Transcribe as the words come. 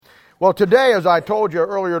Well, today, as I told you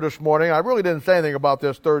earlier this morning, I really didn't say anything about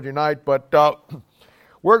this Thursday night, but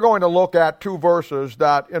we're going to look at two verses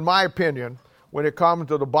that, in my opinion, when it comes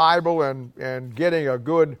to the Bible and getting a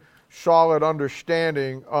good, solid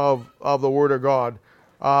understanding of the Word of God,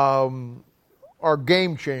 are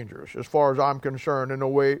game changers as far as I'm concerned in the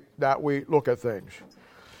way that we look at things.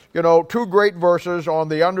 You know, two great verses on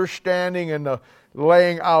the understanding and the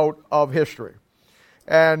laying out of history.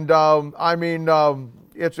 And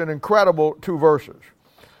it's an incredible two verses.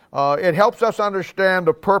 It helps us understand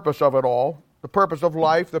the purpose of it all, the purpose of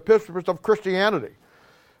life, the purpose of Christianity,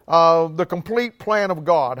 the complete plan of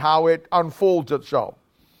God, how it unfolds itself.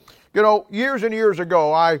 You know, years and years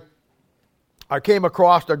ago, I came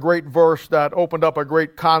across a great verse that opened up a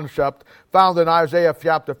great concept found in Isaiah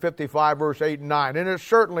chapter 55, verse 8 and 9. And it's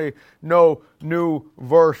certainly no new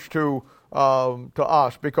verse to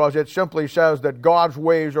us, because it simply says that God's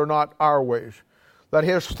ways are not our ways, that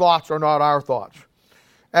His thoughts are not our thoughts.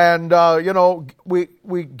 And,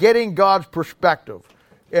 we getting God's perspective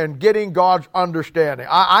and getting God's understanding.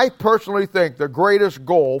 I personally think the greatest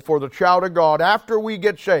goal for the child of God after we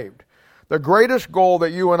get saved, the greatest goal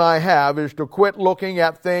that you and I have is to quit looking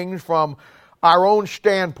at things from our own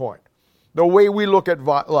standpoint, the way we look at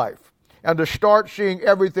life, and to start seeing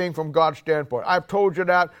everything from God's standpoint. I've told you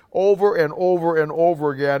that over and over and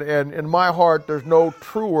over again, and in my heart there's no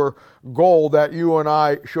truer goal that you and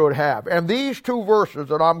I should have. And these two verses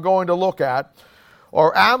that I'm going to look at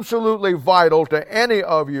are absolutely vital to any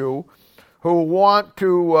of you who want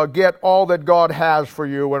to get all that God has for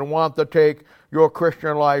you and want to take your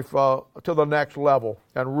Christian life to the next level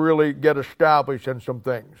and really get established in some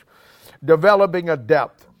things. Developing a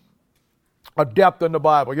depth in the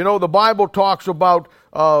Bible. You know, the Bible talks about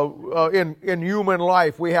in human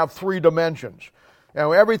life we have three dimensions.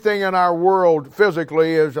 And everything in our world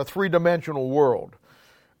physically is a three-dimensional world.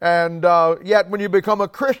 And yet when you become a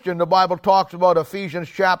Christian, the Bible talks about Ephesians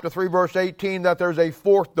chapter 3, verse 18, that there's a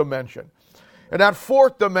fourth dimension. And that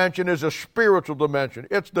fourth dimension is a spiritual dimension.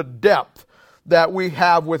 It's the depth that we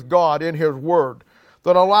have with God in His Word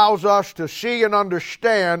that allows us to see and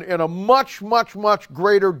understand in a much, much, much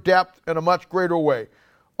greater depth and a much greater way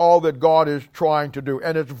all that God is trying to do.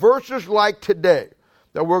 And it's verses like today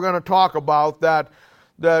that we're going to talk about that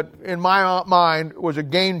in my mind was a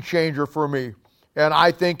game changer for me. And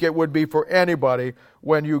I think it would be for anybody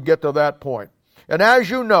when you get to that point. And as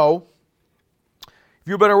you know, if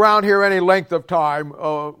you've been around here any length of time,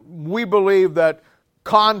 we believe that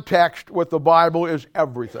context with the Bible is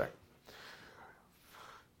everything.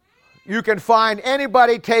 You can find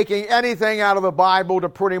anybody taking anything out of the Bible to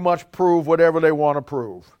pretty much prove whatever they want to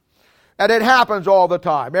prove. And it happens all the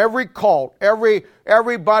time. Every cult,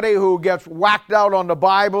 everybody who gets whacked out on the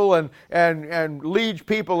Bible and leads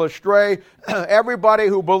people astray, everybody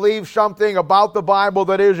who believes something about the Bible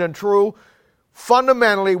that isn't true,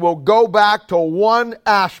 fundamentally will go back to one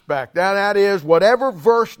aspect, and that is whatever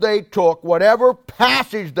verse they took, whatever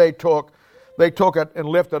passage they took it and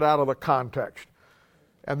lifted it out of the context.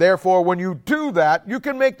 And therefore, when you do that, you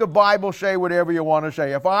can make the Bible say whatever you want to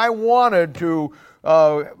say. If I wanted to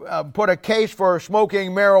put a case for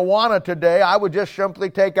smoking marijuana today, I would just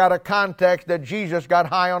simply take out of context that Jesus got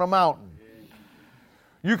high on a mountain.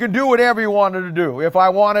 You can do whatever you wanted to do. If I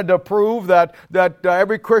wanted to prove that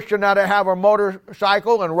every Christian had to have a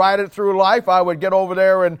motorcycle and ride it through life, I would get over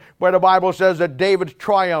there and where the Bible says that David's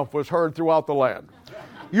triumph was heard throughout the land.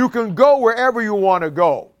 You can go wherever you want to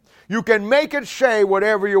go. You can make it say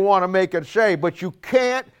whatever you want to make it say, but you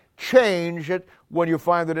can't change it when you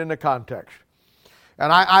find it in the context. And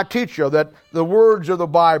I teach you that the words of the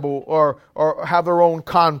Bible have their own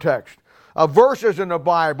context. Verses in the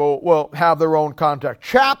Bible will have their own context.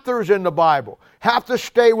 Chapters in the Bible have to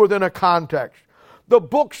stay within a context. The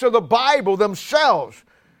books of the Bible themselves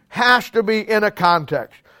has to be in a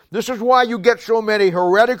context. This is why you get so many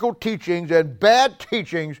heretical teachings and bad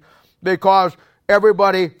teachings, because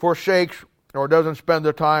everybody forsakes or doesn't spend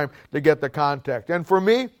the time to get the context. And for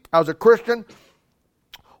me, as a Christian,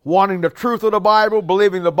 wanting the truth of the Bible,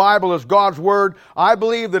 believing the Bible is God's Word, I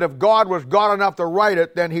believe that if God was God enough to write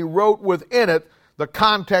it, then He wrote within it the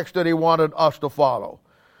context that He wanted us to follow.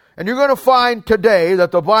 And you're going to find today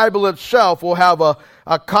that the Bible itself will have a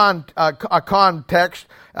context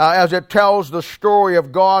as it tells the story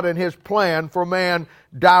of God and His plan for man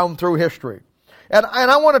down through history. And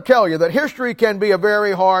I want to tell you that history can be a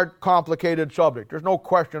very hard, complicated subject. There's no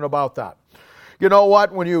question about that. You know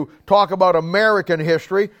what? When you talk about American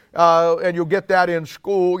history, and you'll get that in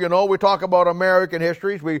school, we talk about American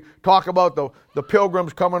histories. We talk about the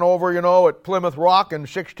Pilgrims coming over, at Plymouth Rock in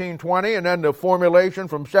 1620, and then the formulation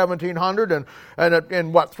from 1700, and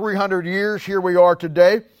in 300 years, here we are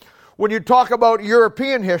today. When you talk about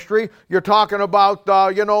European history, you're talking about,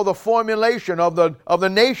 the formulation of the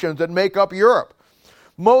nations that make up Europe.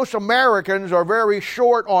 Most Americans are very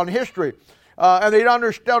short on history, and they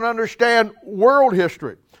don't understand world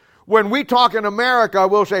history. When we talk in America,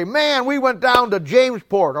 we'll say, man, we went down to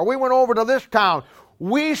Jamesport, or we went over to this town.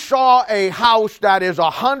 We saw a house that is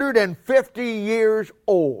 150 years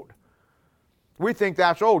old. We think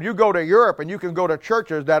that's old. You go to Europe, and you can go to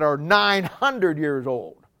churches that are 900 years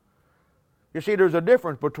old. You see, there's a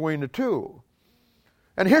difference between the two.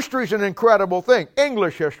 And history's an incredible thing.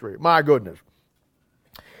 English history, my goodness.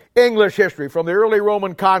 English history, from the early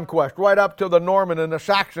Roman conquest right up to the Norman and the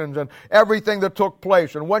Saxons and everything that took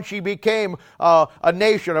place. And when she became a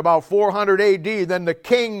nation about 400 AD, then the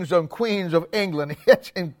kings and queens of England. It's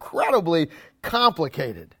incredibly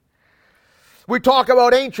complicated. We talk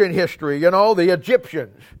about ancient history, the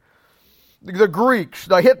Egyptians, the Greeks,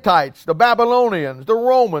 the Hittites, the Babylonians, the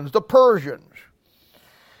Romans, the Persians.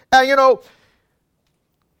 And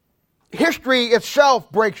history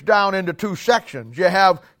itself breaks down into two sections. You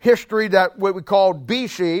have history that what we call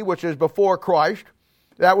BC, which is before Christ.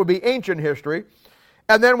 That would be ancient history.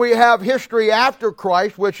 And then we have history after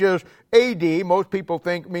Christ, which is AD. Most people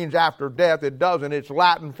think means after death. It doesn't. It's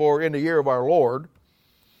Latin for in the year of our Lord.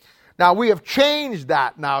 Now, we have changed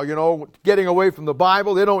that now, getting away from the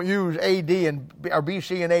Bible. They don't use AD or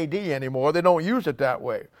BC and AD anymore. They don't use it that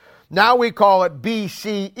way. Now we call it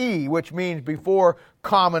BCE, which means before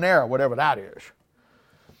Common Era, whatever that is.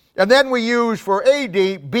 And then we use for AD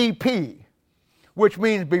BP, which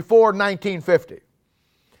means before 1950.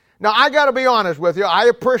 Now, I got to be honest with you. I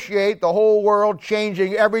appreciate the whole world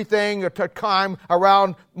changing everything at the time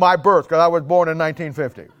around my birth, because I was born in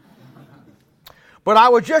 1950. But I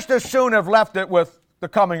would just as soon have left it with the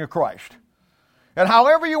coming of Christ. And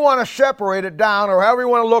however you want to separate it down, or however you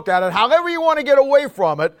want to look at it, however you want to get away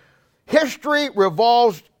from it, history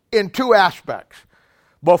revolves in two aspects.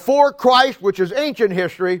 Before Christ, which is ancient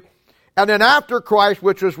history, and then after Christ,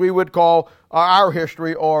 which is we would call our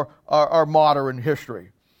history or our modern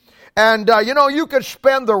history. And, you could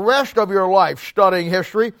spend the rest of your life studying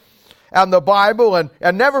history and the Bible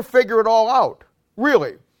and never figure it all out,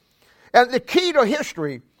 really. And the key to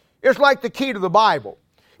history is like the key to the Bible.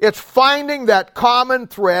 It's finding that common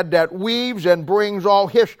thread that weaves and brings all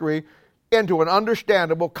history into an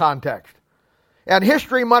understandable context. And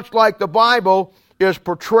history, much like the Bible, is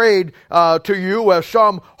portrayed to you as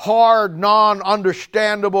some hard,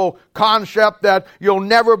 non-understandable concept that you'll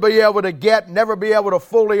never be able to get, never be able to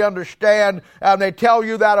fully understand. And they tell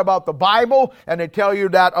you that about the Bible, and they tell you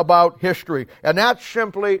that about history. And that's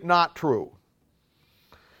simply not true.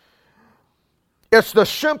 It's the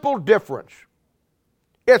simple difference.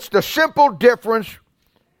 It's the simple difference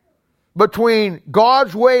between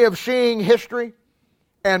God's way of seeing history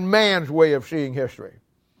and man's way of seeing history.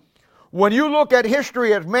 When you look at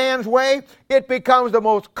history as man's way, it becomes the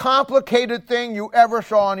most complicated thing you ever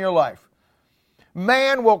saw in your life.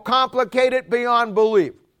 Man will complicate it beyond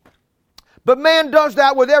belief. But man does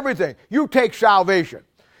that with everything. You take salvation.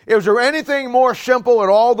 Is there anything more simple in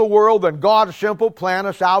all the world than God's simple plan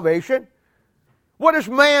of salvation? What does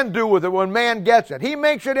man do with it when man gets it? He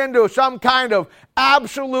makes it into some kind of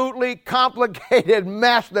absolutely complicated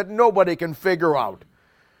mess that nobody can figure out.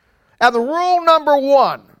 And the rule number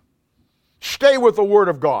one, stay with the Word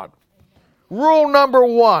of God. Rule number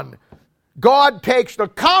one, God takes the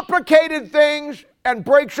complicated things and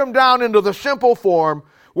breaks them down into the simple form,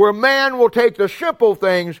 where man will take the simple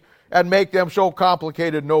things and make them so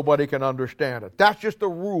complicated nobody can understand it. That's just the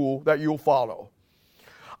rule that you'll follow.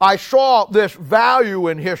 I saw this value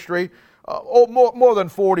in history more than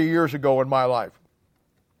 40 years ago in my life.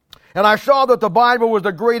 And I saw that the Bible was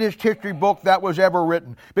the greatest history book that was ever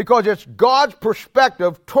written, because it's God's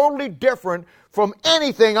perspective totally different from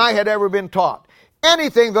anything I had ever been taught,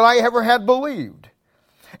 anything that I ever had believed.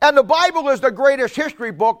 And the Bible is the greatest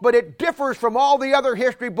history book, but it differs from all the other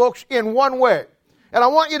history books in one way. And I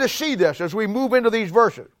want you to see this as we move into these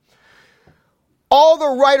verses. All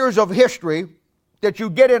the writers of history that you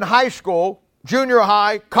get in high school, junior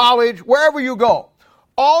high, college, wherever you go,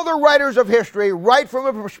 all the writers of history write from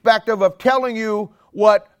a perspective of telling you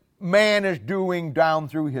what man is doing down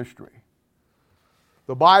through history.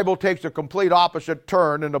 The Bible takes a complete opposite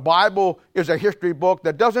turn, and the Bible is a history book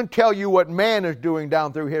that doesn't tell you what man is doing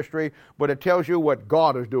down through history, but it tells you what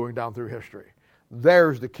God is doing down through history.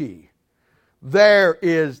 There's the key. There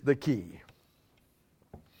is the key.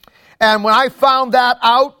 And when I found that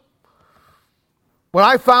out, when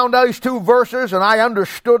I found these two verses and I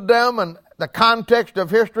understood them and the context of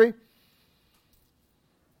history,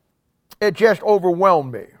 it just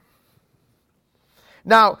overwhelmed me.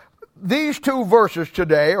 Now, these two verses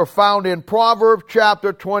today are found in Proverbs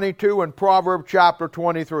chapter 22 and Proverbs chapter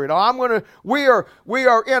 23. Now, we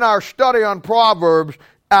are in our study on Proverbs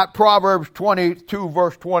at Proverbs 22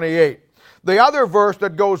 verse 28. The other verse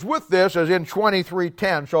that goes with this is in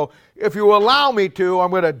 23:10. So if you allow me to, I'm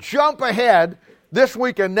going to jump ahead this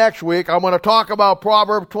week and next week. I'm going to talk about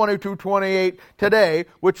Proverbs 22:28 today,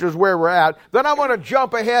 which is where we're at. Then I'm going to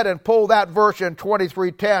jump ahead and pull that verse in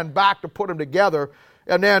 23:10 back to put them together,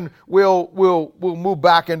 and then we'll move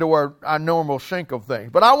back into our normal sync of things.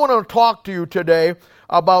 But I want to talk to you today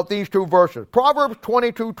about these two verses. Proverbs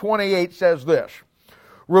 22:28 says this: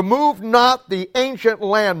 "Remove not the ancient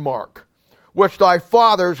landmark which thy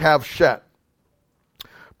fathers have set."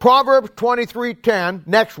 Proverbs 23:10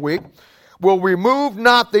 next week will remove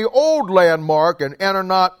not the old landmark and enter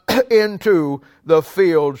not into the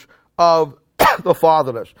fields of the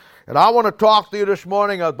fatherless. And I want to talk to you this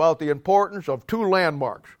morning about the importance of two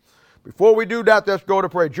landmarks. Before we do that, let's go to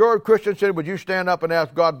pray. George Christensen, would you stand up and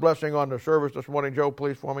ask God's blessing on the service this morning? Joe,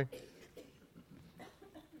 please, for me.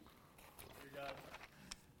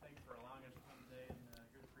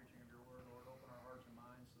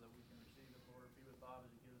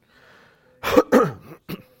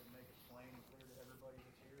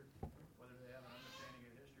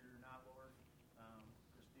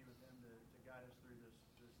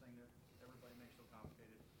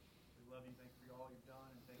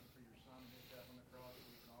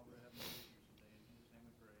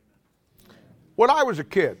 When I was a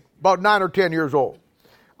kid, about 9 or 10 years old,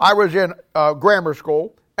 I was in grammar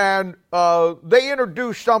school, and they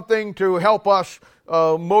introduced something to help us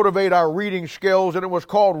motivate our reading skills, and it was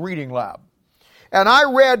called Reading Lab. And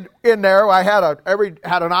I read in there. I had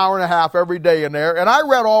an hour and a half every day in there, and I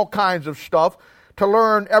read all kinds of stuff to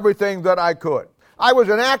learn everything that I could. I was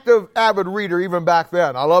an avid reader even back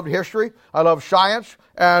then. I loved history. I loved science.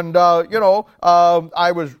 And, I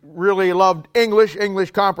really loved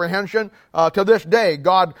English comprehension. To this day,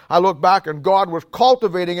 I look back and God was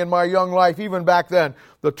cultivating in my young life, even back then,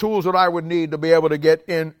 the tools that I would need to be able to get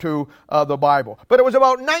into the Bible. But it was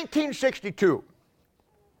about 1962.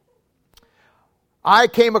 I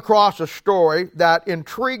came across a story that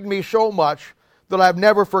intrigued me so much that I've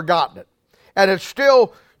never forgotten it. And it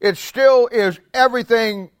still is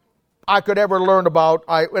everything I could ever learn about.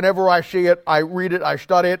 Whenever I see it, I read it, I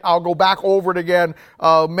study it. I'll go back over it again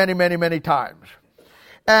many times.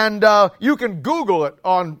 And you can Google it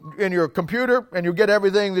in your computer, and you get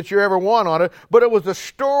everything that you ever want on it. But it was a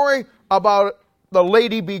story about the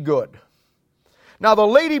Lady Be Good. Now, the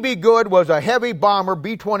Lady Be Good was a heavy bomber,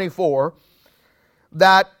 B-24,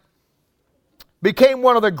 that became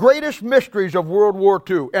one of the greatest mysteries of World War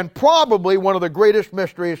II, and probably one of the greatest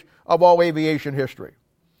mysteries of all aviation history.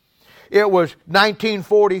 It was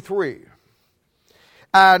 1943,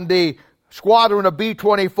 and the squadron of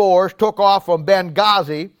B-24s took off from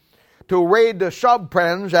Benghazi to raid the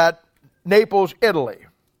submarines at Naples, Italy.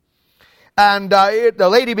 And the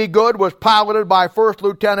Lady Be Good was piloted by First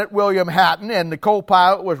Lieutenant William Hatton, and the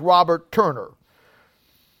co-pilot was Robert Turner.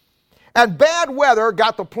 And bad weather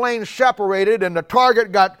got the planes separated, and the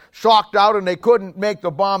target got shocked out, and they couldn't make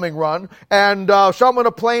the bombing run. And some of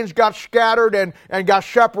the planes got scattered and got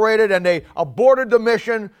separated, and they aborted the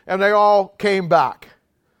mission, and they all came back.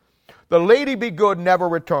 The Lady Be Good never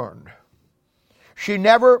returned. She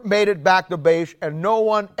never made it back to base, and no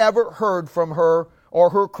one ever heard from her or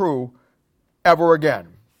her crew ever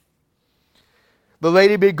again. The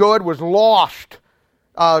Lady Be Good was lost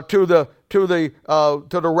to the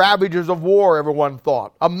ravages of war, everyone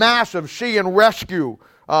thought. A massive sea and rescue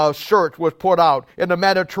search was put out in the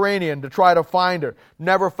Mediterranean to try to find her.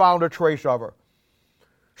 Never found a trace of her.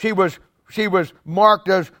 She was marked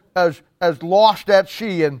as lost at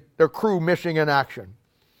sea and their crew missing in action.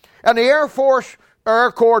 And the Air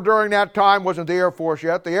Corps during that time, wasn't the Air Force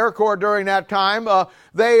yet, the Air Corps during that time,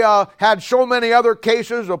 they had so many other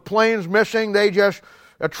cases of planes missing, they just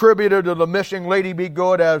attributed to the missing Lady Be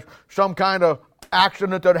Good as some kind of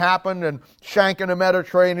accident that happened and sank in the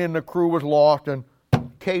Mediterranean, the crew was lost, and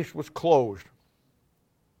case was closed.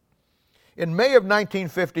 In May of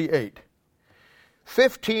 1958,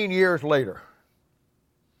 15 years later,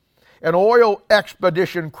 an oil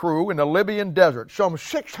expedition crew in the Libyan desert, some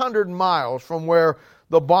 600 miles from where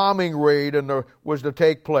the bombing raid was to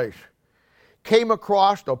take place, came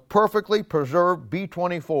across a perfectly preserved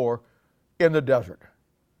B-24 in the desert.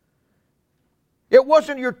 It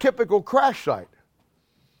wasn't your typical crash site.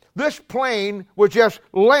 This plane was just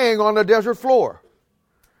laying on the desert floor.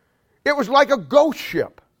 It was like a ghost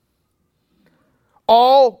ship.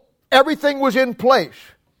 Everything was in place.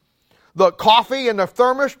 The coffee in the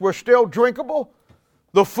thermos was still drinkable.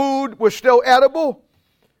 The food was still edible.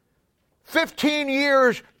 15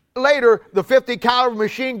 years later, the 50 caliber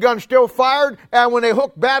machine gun still fired, and when they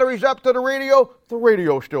hooked batteries up to the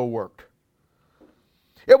radio still worked.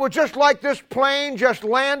 It was just like this plane just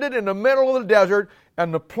landed in the middle of the desert,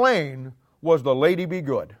 and the plane was the Lady Be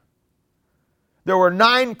Good. There were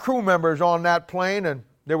 9 crew members on that plane, and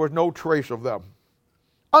there was no trace of them.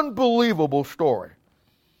 Unbelievable story.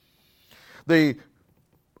 The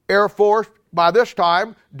Air Force, by this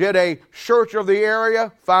time, did a search of the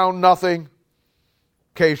area, found nothing,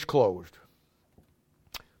 case closed.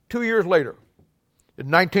 2 years later, in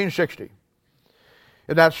 1960,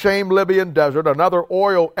 in that same Libyan desert, another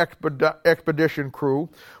oil expedition crew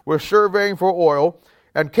was surveying for oil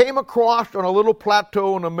and came across on a little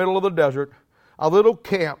plateau in the middle of the desert a little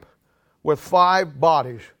camp with 5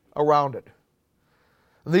 bodies around it.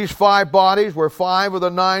 And these 5 bodies were 5 of the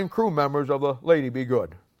 9 crew members of the Lady Be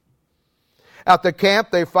Good. At the camp,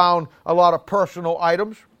 they found a lot of personal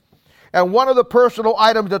items. And one of the personal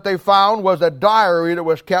items that they found was a diary that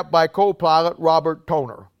was kept by co-pilot Robert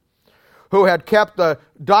Toner, who had kept a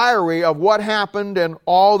diary of what happened and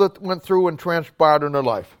all that went through and transpired in their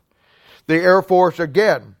life. The Air Force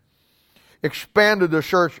again expanded the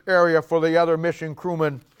search area for the other missing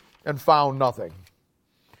crewmen and found nothing.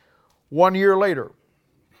 1 year later,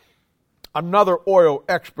 another oil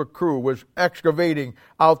expert crew was excavating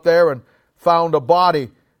out there and found a body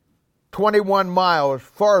 21 miles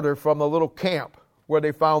farther from the little camp where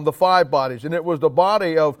they found the 5 bodies. And it was the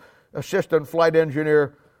body of Assistant Flight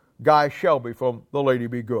Engineer Guy Shelby from the Lady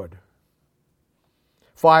Be Good.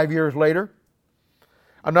 5 years later,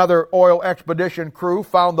 another oil expedition crew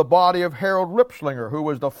found the body of Harold Ripslinger, who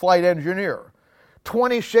was the flight engineer,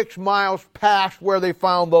 26 miles past where they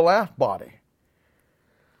found the last body.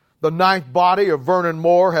 The 9th body of Vernon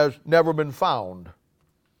Moore has never been found.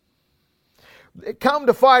 They come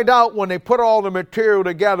to find out when they put all the material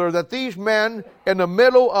together that these men in the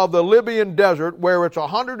middle of the Libyan desert, where it's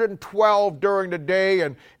 112 during the day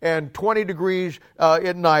and 20 degrees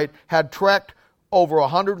at night, had trekked over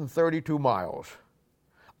 132 miles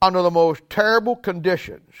under the most terrible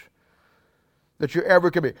conditions that you ever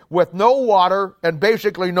could be, with no water and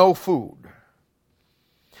basically no food.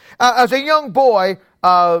 As a young boy,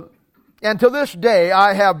 and to this day,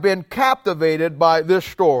 I have been captivated by this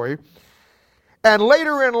story. And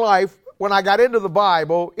later in life, when I got into the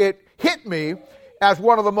Bible, it hit me as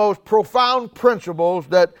one of the most profound principles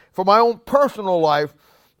that, for my own personal life,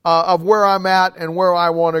 of where I'm at and where I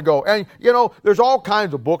want to go. And, you know, there's all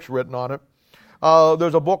kinds of books written on it.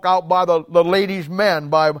 There's a book out by the Ladies' Men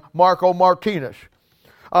by Marco Martinez.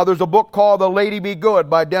 There's a book called The Lady Be Good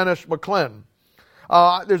by Dennis McClin.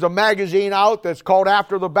 There's a magazine out that's called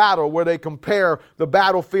After the Battle, where they compare the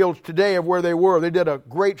battlefields today of where they were. They did a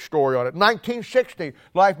great story on it. 1960,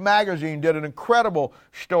 Life magazine did an incredible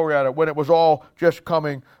story on it when it was all just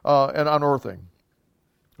coming and unearthing.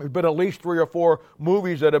 There's been at least 3 or 4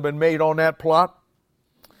 movies that have been made on that plot.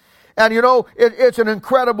 And you know, it's an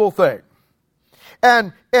incredible thing.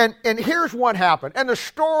 And here's what happened. And the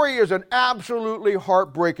story is an absolutely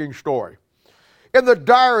heartbreaking story. In the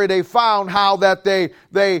diary, they found how that they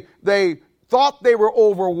thought they were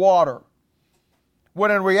over water,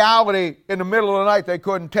 when in reality, in the middle of the night, they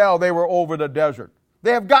couldn't tell they were over the desert.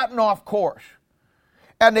 They have gotten off course.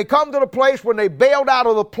 And they come to the place when they bailed out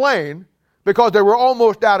of the plane because they were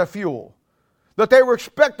almost out of fuel, that they were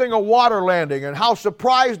expecting a water landing, and how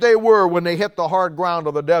surprised they were when they hit the hard ground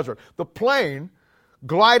of the desert. The plane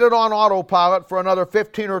glided on autopilot for another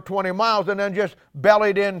 15 or 20 miles and then just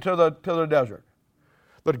bellied into the desert.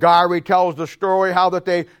 The diary tells the story how that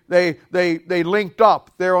they linked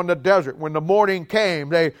up there on the desert. When the morning came,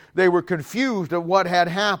 they were confused at what had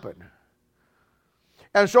happened.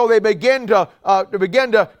 And so they began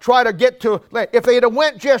to try to get to, if they had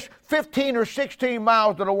went just 15 or 16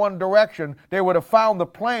 miles in the one direction, they would have found the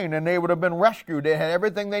plane and they would have been rescued. They had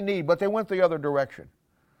everything they need, but they went the other direction.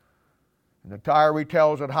 And the diary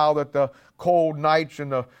tells it how that the cold nights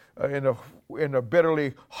and the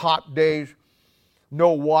bitterly hot days,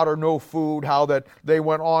 no water, no food, how that they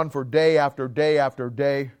went on for day after day after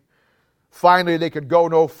day. Finally, they could go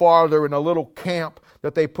no farther in a little camp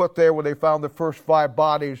that they put there where they found the first 5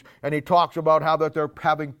 bodies. And he talks about how that they're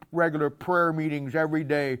having regular prayer meetings every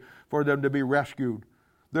day for them to be rescued.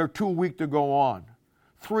 They're too weak to go on.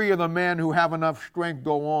 3 of the men who have enough strength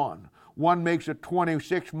go on. One makes it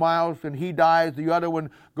 26 miles and he dies. The other one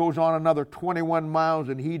goes on another 21 miles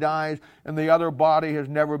and he dies. And the other body has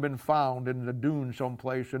never been found in the dunes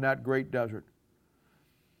someplace in that great desert.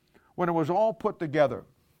 When it was all put together,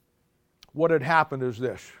 what had happened is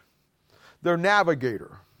this. Their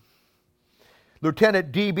navigator,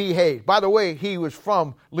 Lieutenant D.B. Hayes. By the way, he was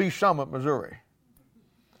from Lee Summit, Missouri.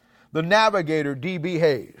 The navigator, D.B.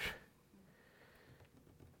 Hayes,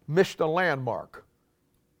 missed a landmark.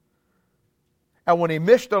 And when he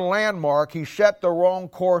missed a landmark, he set the wrong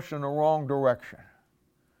course in the wrong direction.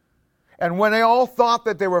 And when they all thought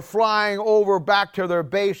that they were flying over back to their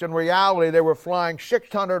base, in reality, they were flying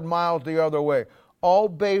 600 miles the other way, all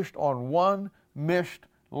based on one missed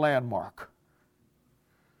landmark.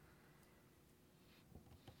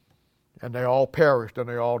 And they all perished and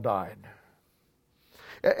they all died.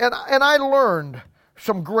 And I learned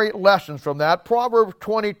some great lessons from that. Proverbs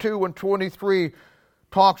 22 and 23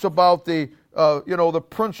 talks about the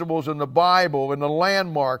principles in the Bible and the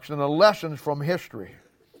landmarks and the lessons from history.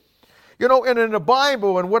 And in the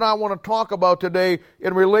Bible, and what I want to talk about today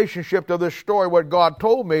in relationship to this story, what God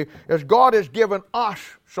told me, is God has given us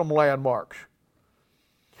some landmarks.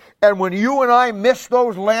 And when you and I miss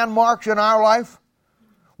those landmarks in our life,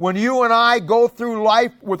 when you and I go through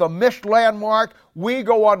life with a missed landmark, we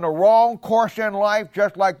go on the wrong course in life,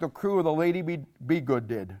 just like the crew of the Lady Be Good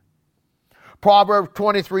did. Proverbs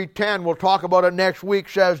 23:10, we'll talk about it next week,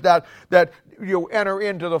 says that you enter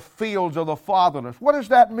into the fields of the fatherless. What does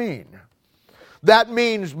that mean? That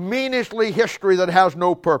means meaningless history that has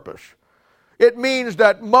no purpose. It means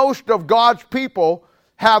that most of God's people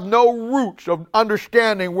have no roots of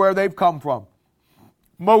understanding where they've come from.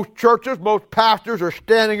 Most churches, most pastors are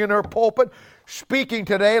standing in their pulpit speaking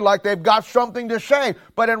today like they've got something to say.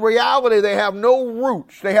 But in reality, they have no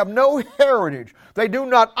roots. They have no heritage. They do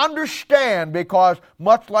not understand because,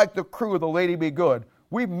 much like the crew of the Lady Be Good,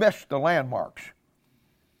 we missed the landmarks.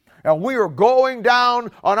 And we are going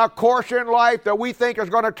down on a course in life that we think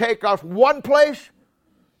is going to take us one place,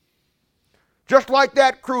 just like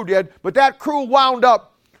that crew did. But that crew wound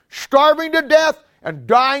up starving to death and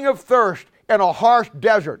dying of thirst in a harsh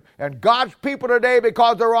desert. And God's people today,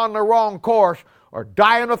 because they're on the wrong course, are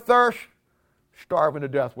dying of thirst, starving to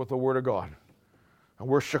death with the Word of God. And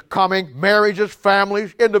we're succumbing, marriages,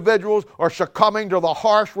 families, individuals are succumbing to the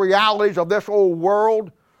harsh realities of this old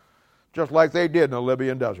world, just like they did in the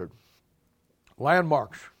Libyan desert.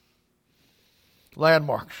 Landmarks.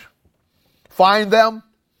 Landmarks. Find them,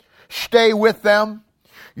 stay with them,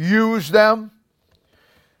 use them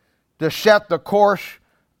to set the course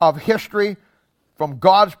of history from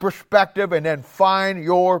God's perspective, and then find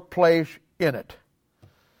your place in it.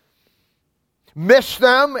 Miss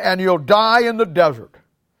them and you'll die in the desert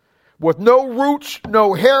with no roots,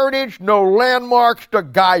 no heritage, no landmarks to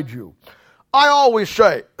guide you. I always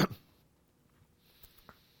say,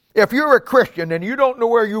 if you're a Christian and you don't know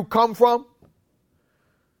where you come from,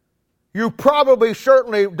 you probably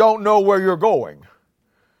certainly don't know where you're going.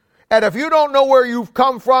 And if you don't know where you've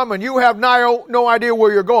come from and you have no idea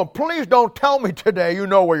where you're going, please don't tell me today you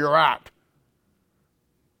know where you're at.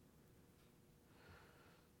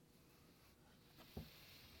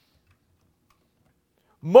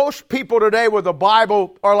 Most people today with the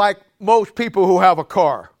Bible are like most people who have a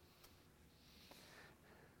car.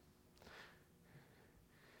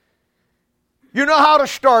 You know how to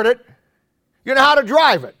start it. You know how to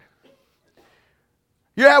drive it.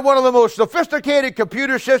 You have one of the most sophisticated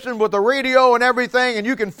computer systems with the radio and everything, and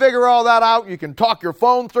you can figure all that out. You can talk your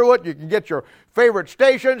phone through it. You can get your favorite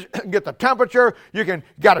stations, get the temperature. You can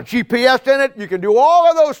got a GPS in it. You can do all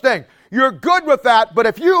of those things. You're good with that, but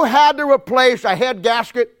if you had to replace a head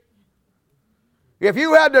gasket, if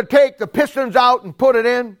you had to take the pistons out and put it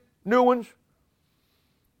in, new ones,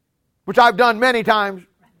 which I've done many times,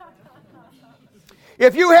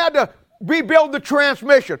 if you had to rebuild the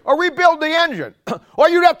transmission or rebuild the engine, or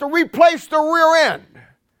you'd have to replace the rear end,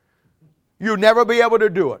 you'd never be able to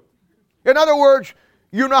do it. In other words,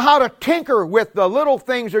 you know how to tinker with the little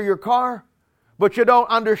things of your car, but you don't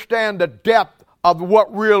understand the depth of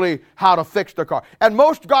how to fix the car. And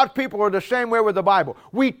most God's people are the same way with the Bible.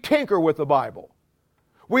 We tinker with the Bible.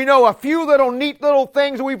 We know a few neat little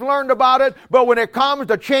things we've learned about it, but when it comes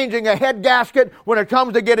to changing a head gasket, when it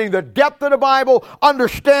comes to getting the depth of the Bible,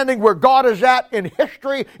 understanding where God is at in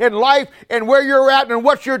history, in life, and where you're at and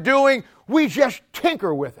what you're doing, we just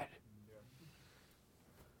tinker with it.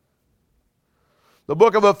 The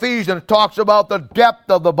book of Ephesians talks about the depth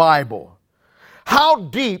of the Bible. How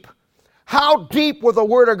deep with the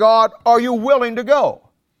Word of God are you willing to go?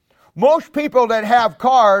 Most people that have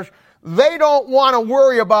cars, they don't want to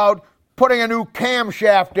worry about putting a new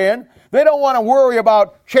camshaft in. They don't want to worry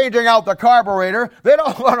about changing out the carburetor. They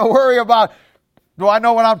don't want to worry about, do I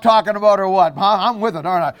know what I'm talking about or what? Huh? I'm with it,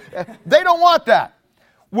 aren't I? They don't want that.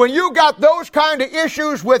 When you got those kind of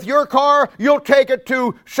issues with your car, you'll take it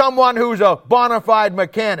to someone who's a bona fide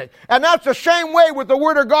mechanic. And that's the same way with the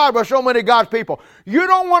Word of God with so many God's people. You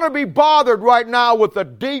don't want to be bothered right now with the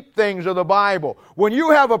deep things of the Bible. When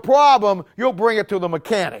you have a problem, you'll bring it to the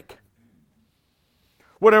mechanic.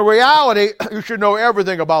 When in reality, you should know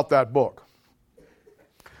everything about that book.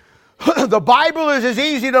 The Bible is as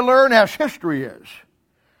easy to learn as history is.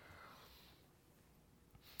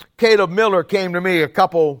 Caleb Miller came to me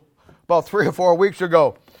about 3 or 4 weeks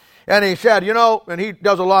ago, and he said, and he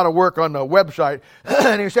does a lot of work on the website,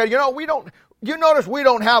 and he said, you notice we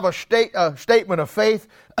don't have a statement of faith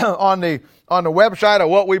on the website of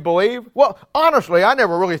what we believe? Well, honestly, I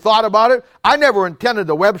never really thought about it. I never intended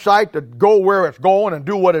the website to go where it's going and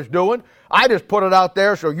do what it's doing. I just put it out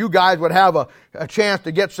there so you guys would have a chance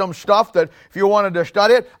to get some stuff that if you wanted to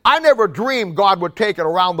study it. I never dreamed God would take it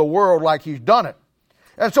around the world like He's done it.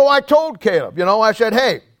 And so I told Caleb, I said,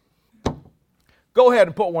 hey, go ahead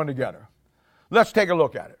and put one together. Let's take a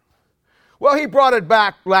look at it. Well, he brought it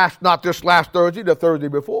back not this last Thursday, the Thursday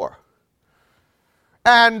before.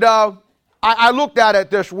 And I looked at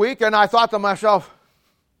it this week and I thought to myself,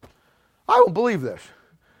 I don't believe this.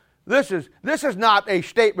 This is not a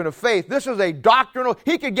statement of faith. This is a doctrinal.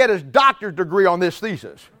 He could get his doctorate degree on this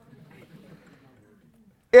thesis.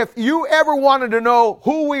 If you ever wanted to know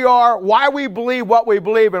who we are, why we believe what we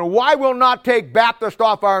believe, and why we'll not take Baptist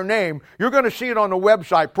off our name, you're going to see it on the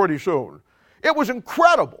website pretty soon. It was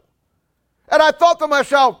incredible. And I thought to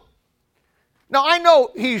myself, now I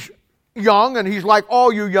know he's young and he's like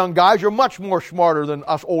all you young guys. You're much more smarter than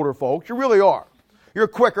us older folks. You really are. You're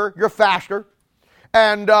quicker. You're faster.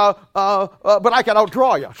 And but I can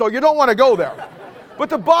outdraw you. So you don't want to go there. But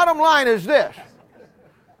the bottom line is this.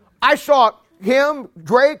 I saw him,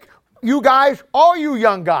 Drake, you guys, all you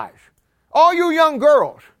young guys, all you young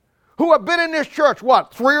girls who have been in this church,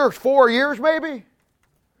 3 or 4 years maybe?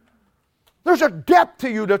 There's a depth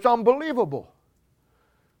to you that's unbelievable.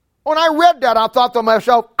 When I read that, I thought to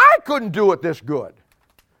myself, I couldn't do it this good.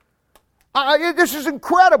 This is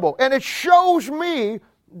incredible. And it shows me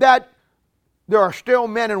that there are still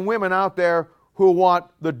men and women out there who want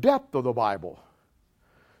the depth of the Bible.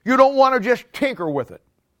 You don't want to just tinker with it.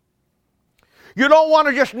 You don't want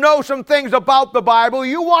to just know some things about the Bible.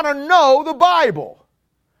 You want to know the Bible.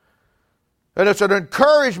 And it's an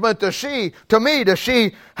encouragement to me to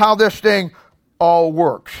see how this thing all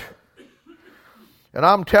works. And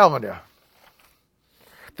I'm telling you,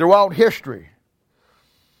 throughout history,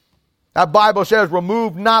 that Bible says,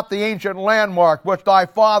 remove not the ancient landmark which thy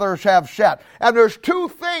fathers have set. And there's 2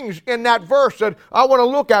 things in that verse that I want to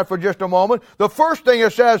look at for just a moment. The first thing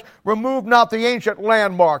it says, remove not the ancient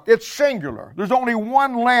landmark. It's singular. There's only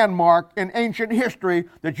one landmark in ancient history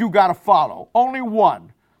that you got to follow. Only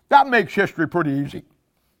one. That makes history pretty easy.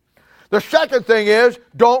 The second thing is,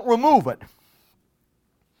 don't remove it.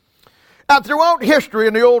 And throughout history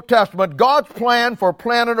in the Old Testament, God's plan for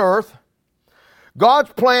planet Earth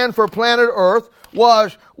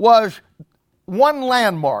was one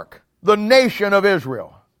landmark, the nation of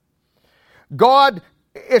Israel. God,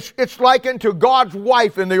 it's likened to God's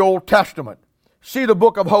wife in the Old Testament. See the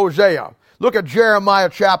book of Hosea. Look at Jeremiah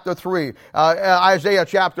chapter 3, Isaiah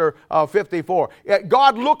chapter 54.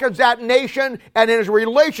 God looks at that nation, and in his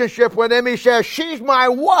relationship with them, he says, she's my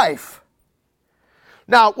wife.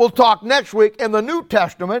 Now, we'll talk next week in the New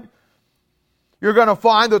Testament. You're going to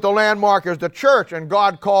find that the landmark is the church, and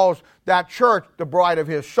God calls that church the bride of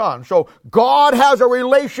his Son. So God has a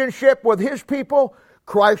relationship with his people.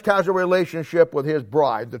 Christ has a relationship with his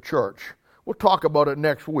bride, the church. We'll talk about it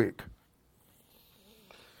next week.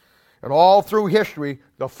 And all through history,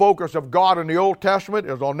 the focus of God in the Old Testament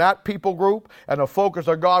is on that people group, and the focus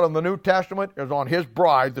of God in the New Testament is on his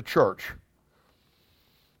bride, the church.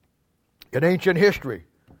 In ancient history,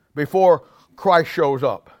 before Christ shows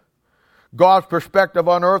up, God's perspective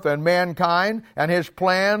on earth and mankind and his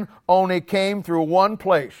plan only came through one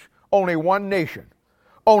place, only one nation,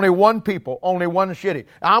 only one people, only one city.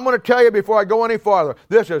 Now, I'm going to tell you before I go any farther,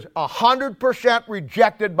 this is 100%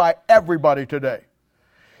 rejected by everybody today.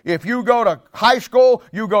 If you go to high school,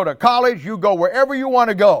 you go to college, you go wherever you want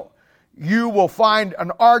to go, you will find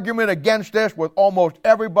an argument against this with almost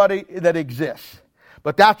everybody that exists.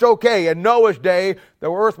 But that's okay. In Noah's day,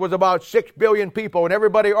 the earth was about 6 billion people, and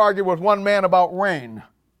everybody argued with one man about rain.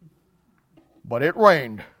 But it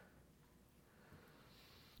rained.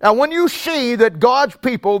 Now, when you see that God's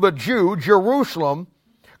people, the Jew, Jerusalem,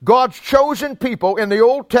 God's chosen people in the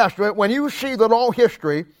Old Testament, when you see that all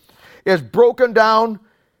history is broken down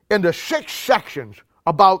into 6 sections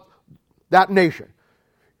about that nation.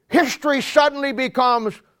 History suddenly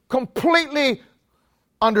becomes completely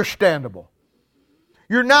understandable.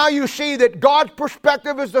 You see that God's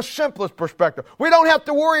perspective is the simplest perspective. We don't have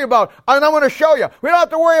to worry about, and I'm going to show you, we don't have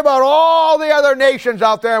to worry about all the other nations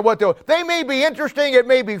out there and what they may be interesting, it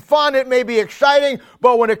may be fun, it may be exciting,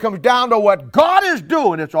 but when it comes down to what God is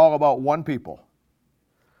doing, it's all about one people.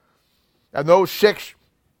 And those 6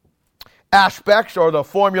 aspects are the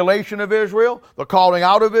formulation of Israel, the calling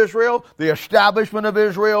out of Israel, the establishment of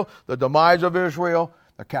Israel, the demise of Israel,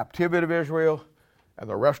 the captivity of Israel, and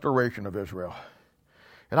the restoration of Israel.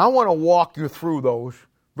 And I want to walk you through those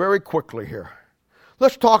very quickly here.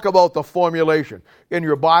 Let's talk about the formulation. In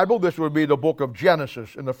your Bible, this would be the book of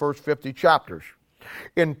Genesis in the first 50 chapters.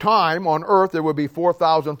 In time, on earth, it would be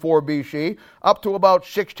 4004 BC up to about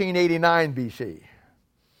 1689 BC.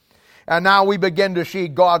 And now we begin to see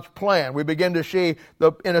God's plan. We begin to see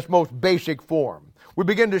in its most basic form. We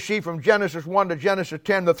begin to see from Genesis 1 to Genesis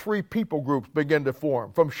 10, the 3 people groups begin to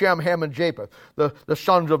form, from Shem, Ham, and Japheth, the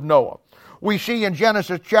sons of Noah. We see in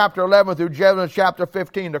Genesis chapter 11 through Genesis chapter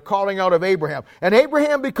 15 the calling out of Abraham. And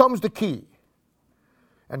Abraham becomes the key.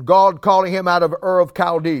 And God calling him out of Ur of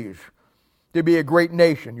Chaldees to be a great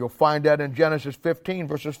nation. You'll find that in Genesis 15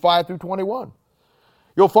 verses 5 through 21.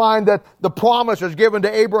 You'll find that the promise is given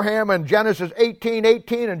to Abraham in Genesis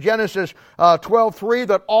 18:18 and Genesis 12:3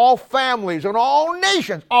 that all families and all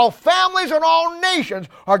nations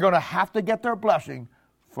are going to have to get their blessing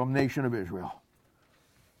from the nation of Israel.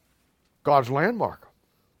 God's landmark.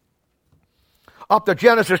 Up to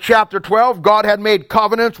Genesis chapter 12, God had made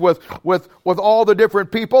covenants with all the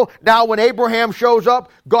different people. Now when Abraham shows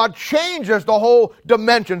up, God changes the whole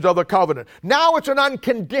dimensions of the covenant. Now it's an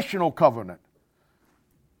unconditional covenant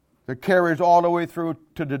that carries all the way through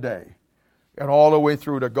to today and all the way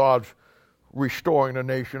through to God's restoring the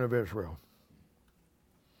nation of Israel.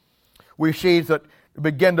 We see that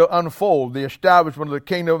begin to unfold the establishment of the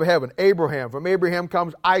kingdom of heaven. Abraham. From Abraham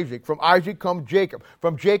comes Isaac. From Isaac comes Jacob.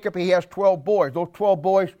 From Jacob he has 12 boys. Those 12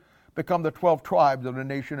 boys become the 12 tribes of the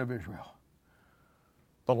nation of Israel.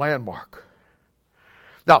 The landmark.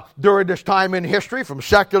 Now, during this time in history, from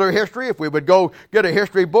secular history, if we would go get a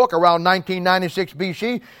history book around 1996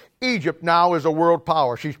 BC, Egypt now is a world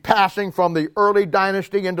power. She's passing from the early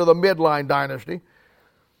dynasty into the midline dynasty.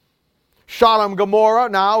 Sodom and Gomorrah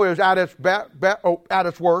now is at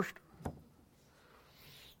its worst.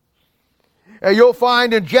 And you'll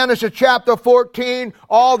find in Genesis chapter 14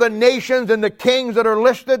 all the nations and the kings that are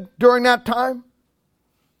listed during that time.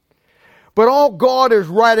 But all God is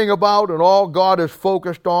writing about and all God is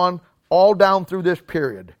focused on all down through this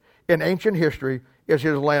period in ancient history is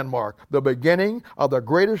His landmark, the beginning of the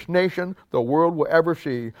greatest nation the world will ever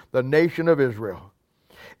see, the nation of Israel.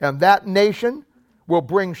 And that nation will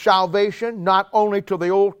bring salvation not only to the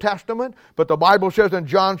Old Testament, but the Bible says in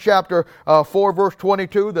John chapter 4 verse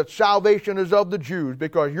 22 that salvation is of the Jews,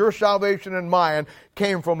 because your salvation and mine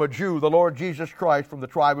came from a Jew, the Lord Jesus Christ, from the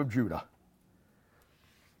tribe of Judah.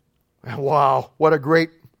 And wow, what a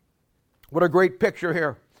great picture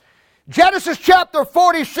here. Genesis chapter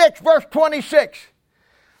 46 verse 26.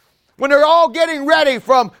 When they're all getting ready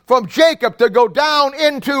from Jacob to go down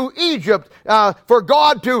into Egypt for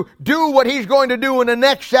God to do what He's going to do in the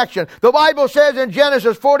next section. The Bible says in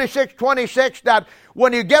Genesis 46:26 that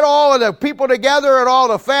when you get all of the people together and all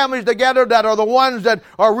the families together that are the ones that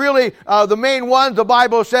are really the main ones, the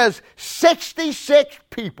Bible says 66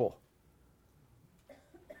 people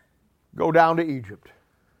go down to Egypt.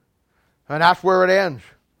 And that's where it ends.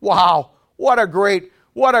 Wow, what a great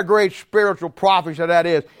spiritual prophecy that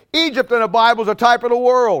is. Egypt in the Bible is a type of the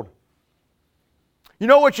world. You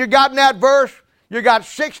know what you got in that verse? You got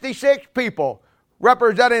 66 people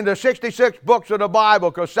representing the 66 books of the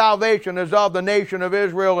Bible, because salvation is of the nation of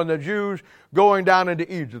Israel and the Jews going down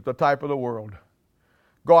into Egypt, the type of the world.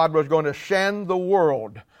 God was going to send the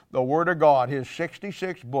world, the Word of God, His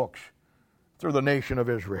 66 books, through the nation of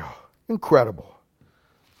Israel. Incredible.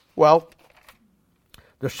 Well,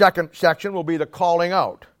 the second section will be the calling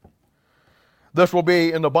out. This will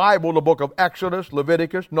be in the Bible, the book of Exodus,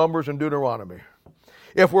 Leviticus, Numbers, and Deuteronomy.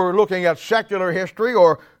 If we're looking at secular history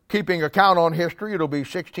or keeping account on history, it'll be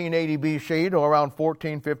 1680 BC to around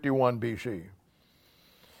 1451 BC.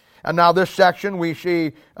 And now this section, we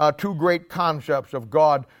see two great concepts of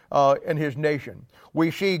God and His nation. We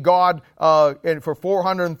see God for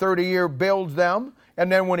 430 years builds them, and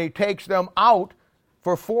then when He takes them out,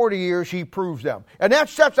 for 40 years, He proves them. And that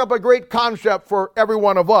sets up a great concept for every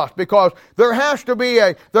one of us, because there has to be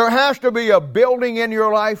a building in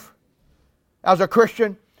your life as a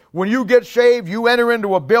Christian When you get saved, you enter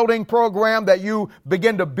into a building program that you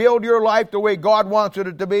begin to build your life the way God wants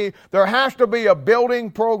it to be. There has to be a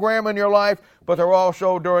building program in your life, but there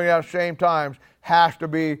also, during that same time, has to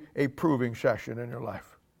be a proving session in your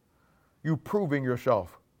life. You proving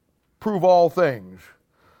yourself. Prove all things.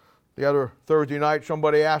 The other Thursday night,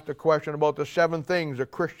 somebody asked a question about the 7 things a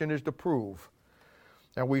Christian is to prove.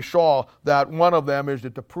 And we saw that one of them is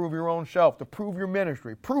to prove your own self, to prove your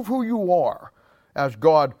ministry, prove who you are as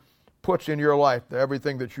God puts in your life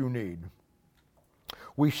everything that you need.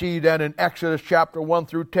 We see then in Exodus chapter 1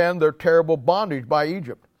 through 10 their terrible bondage by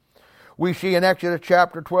Egypt. We see in Exodus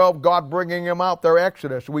chapter 12 God bringing them out, their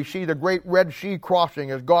exodus. We see the great Red Sea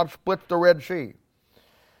crossing as God splits the Red Sea.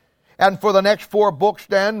 And for the next 4 books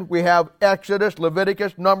then, we have Exodus,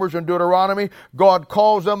 Leviticus, Numbers, and Deuteronomy. God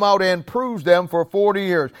calls them out and proves them for 40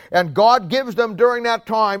 years. And God gives them during that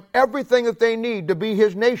time everything that they need to be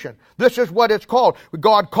His nation. This is what it's called.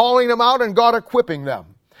 God calling them out and God equipping them.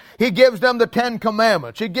 He gives them the 10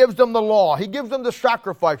 commandments. He gives them the law. He gives them the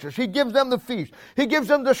sacrifices. He gives them the feasts. He gives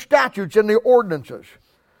them the statutes and the ordinances.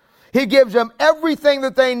 He gives them everything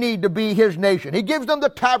that they need to be His nation. He gives them the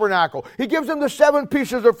tabernacle. He gives them the 7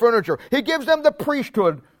 pieces of furniture. He gives them the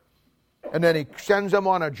priesthood. And then He sends them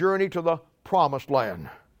on a journey to the promised land.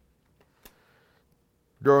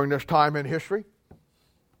 During this time in history,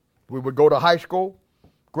 we would go to high school,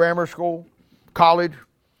 grammar school, college.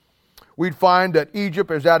 We'd find that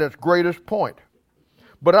Egypt is at its greatest point.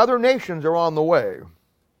 But other nations are on the way.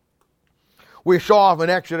 We saw in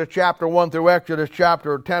Exodus chapter 1 through Exodus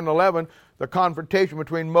chapter 10 and 11 the confrontation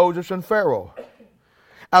between Moses and Pharaoh.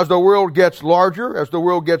 As the world gets larger, as the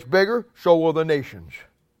world gets bigger, so will the nations.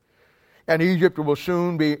 And Egypt will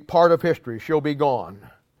soon be part of history. She'll be gone.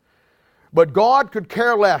 But God could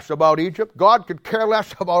care less about Egypt. God could care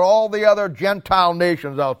less about all the other Gentile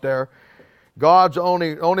nations out there. God's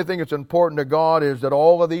only thing that's important to God is that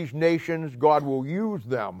all of these nations, God will use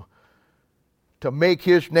them to make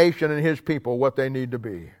His nation and His people what they need to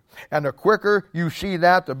be. And the quicker you see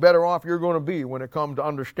that, the better off you're going to be when it comes to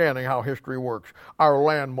understanding how history works. Our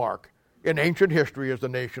landmark in ancient history is the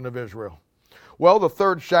nation of Israel. Well, the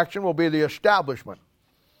third section will be the establishment.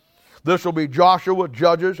 This will be Joshua,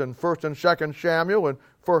 Judges, and 1st and 2nd Samuel, and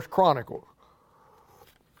 1st Chronicles.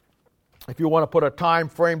 If you want to put a time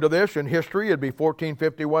frame to this in history, it'd be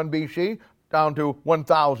 1451 BC down to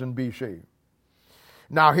 1000 BC.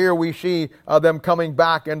 Now here we see them coming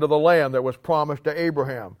back into the land that was promised to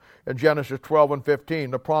Abraham in Genesis 12 and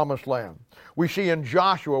 15, the promised land. We see in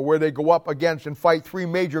Joshua where they go up against and fight 3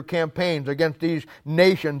 major campaigns against these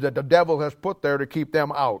nations that the devil has put there to keep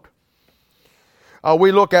them out.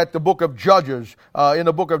 We look at the book of Judges, in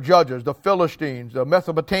the book of Judges, the Philistines, the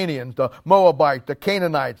Mesopotamians, the Moabites, the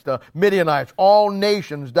Canaanites, the Midianites, all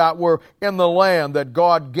nations that were in the land that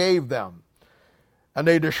God gave them. And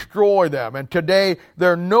they destroy them. And today,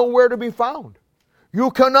 they're nowhere to be found. You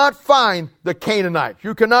cannot find the Canaanites.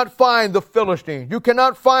 You cannot find the Philistines. You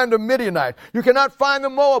cannot find the Midianites. You cannot find the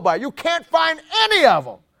Moabites. You can't find any of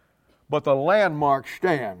them. But the landmark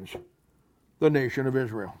stands, the nation of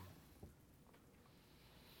Israel.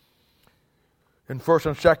 In 1st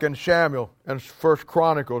and 2nd Samuel and 1st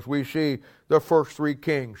Chronicles, we see the first 3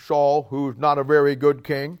 kings. Saul, who's not a very good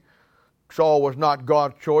king. Saul was not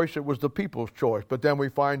God's choice, it was the people's choice. But then we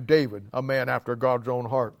find David, a man after God's own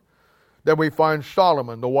heart. Then we find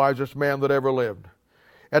Solomon, the wisest man that ever lived.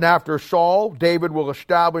 And after Saul, David will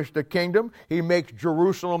establish the kingdom. He makes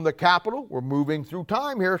Jerusalem the capital. We're moving through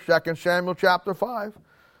time here, 2 Samuel chapter 5.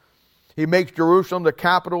 He makes Jerusalem the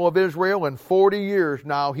capital of Israel, and 40 years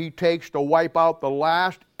now he takes to wipe out the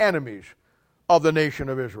last enemies of the nation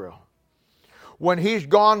of Israel. When he's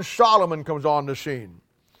gone, Solomon comes on the scene.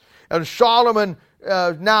 And Solomon,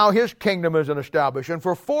 now his kingdom isn't established. And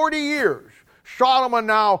for 40 years, Solomon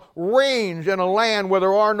now reigns in a land where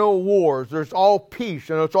there are no wars. There's all peace,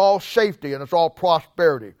 and it's all safety, and it's all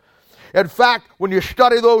prosperity. In fact, when you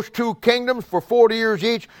study those 2 kingdoms for 40 years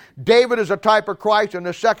each, David is a type of Christ. In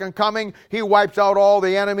the second coming, he wipes out all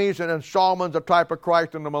the enemies, and then Solomon's a type of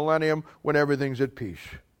Christ in the millennium when everything's at peace.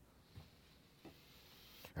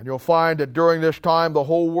 And you'll find that during this time, the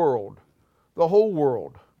whole world,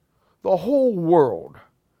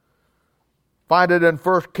 find it in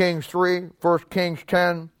 1 Kings 3, 1 Kings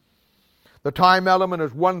 10. The time element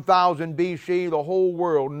is 1000 BC. The whole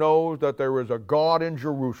world knows that there is a God in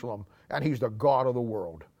Jerusalem, and He's the God of the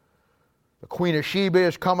world. The Queen of Sheba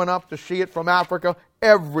is coming up to see it from Africa.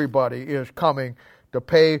 Everybody is coming to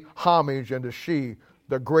pay homage and to see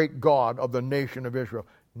the great God of the nation of Israel.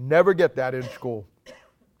 Never get that in school.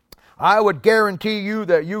 I would guarantee you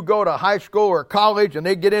that you go to high school or college and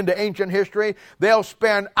they get into ancient history, they'll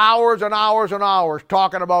spend hours and hours and hours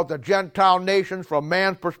talking about the Gentile nations from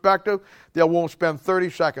man's perspective. They won't spend 30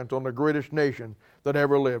 seconds on the greatest nation that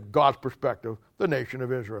ever lived, God's perspective, the nation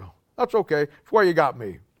of Israel. That's okay. It's where you got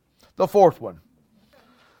me. The fourth one,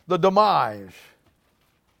 the demise.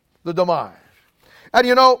 The demise. And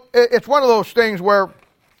you know, it's one of those things where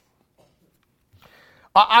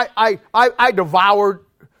I devoured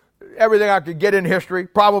everything I could get in history,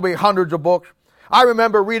 probably hundreds of books. I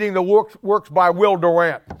remember reading the works by Will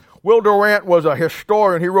Durant. Will Durant was a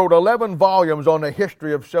historian. He wrote 11 volumes on the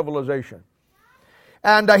history of civilization.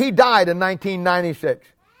 And he died in 1996.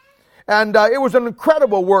 And it was an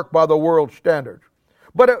incredible work by the world standards.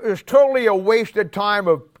 But it was totally a wasted time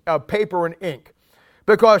of paper and ink.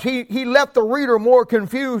 Because he left the reader more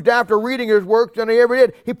confused after reading his works than he ever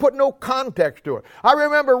did. He put no context to it. I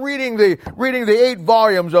remember reading the 8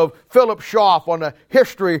 volumes of Philip Schaff on the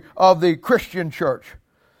history of the Christian church.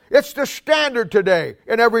 It's the standard today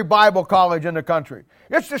in every Bible college in the country.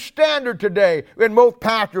 It's the standard today in most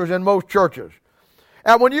pastors and most churches.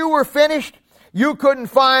 And when you were finished, you couldn't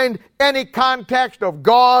find any context of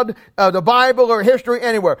God, the Bible, or history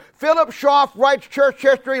anywhere. Philip Schaff writes church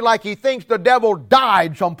history like he thinks the devil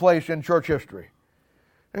died someplace in church history.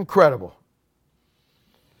 Incredible.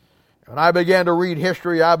 When I began to read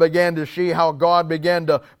history, I began to see how God began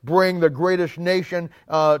to bring the greatest nation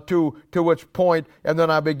to its point, and then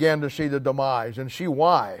I began to see the demise and see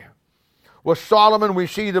why. With Solomon, we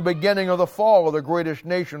see the beginning of the fall of the greatest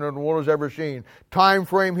nation the world has ever seen. Time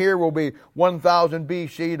frame here will be 1000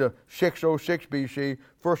 BC to 606 BC,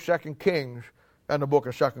 1st, 2nd Kings, and the book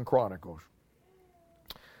of 2nd Chronicles.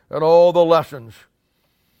 And all the lessons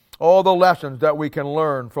that we can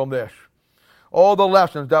learn from this. All the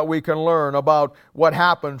lessons that we can learn about what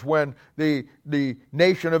happens when the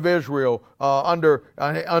nation of Israel,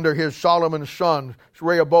 under his Solomon's son,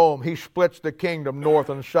 Rehoboam, he splits the kingdom north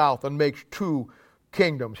and south and makes 2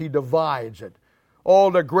 kingdoms. He divides it. All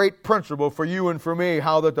the great principle for you and for me,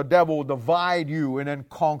 how that the devil will divide you and then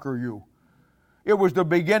conquer you. It was the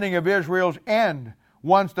beginning of Israel's end.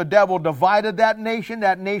 Once the devil divided that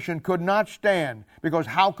nation could not stand, because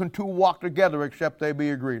how can 2 walk together except they be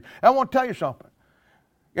agreed? I want to tell you something.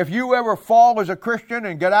 If you ever fall as a Christian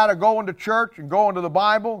and get out of going to church and going to the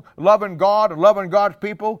Bible, loving God and loving God's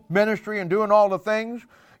people, ministry and doing all the things,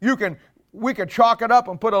 we could chalk it up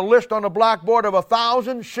and put a list on the blackboard of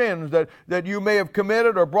 1,000 sins that you may have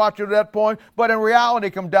committed or brought you to that point. But in reality,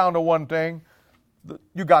 it comes down to one thing.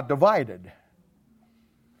 You got divided.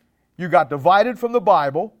 You got divided from the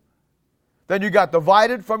Bible. Then you got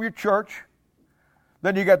divided from your church.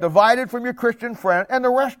 Then you got divided from your Christian friend. And the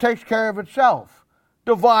rest takes care of itself.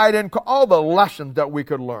 Divide and all the lessons that we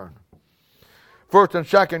could learn. 1st and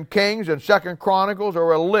 2nd Kings and 2nd Chronicles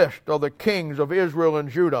are a list of the kings of Israel and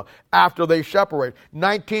Judah after they separate.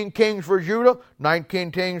 19 kings for Judah, 19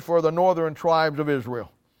 kings for the northern tribes of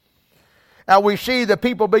Israel. And we see the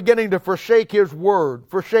people beginning to forsake His word,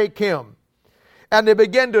 forsake Him. And they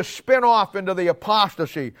begin to spin off into the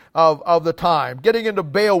apostasy of the time, getting into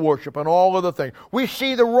Baal worship and all of the things. We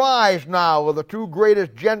see the rise now of the 2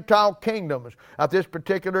 greatest Gentile kingdoms at this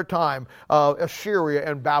particular time, Assyria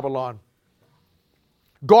and Babylon.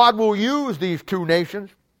 God will use these 2 nations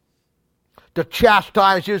to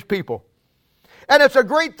chastise His people. And it's a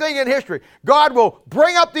great thing in history. God will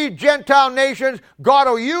bring up these Gentile nations. God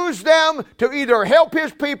will use them to either help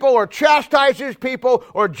His people or chastise His people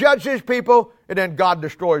or judge His people. And then God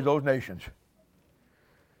destroys those nations.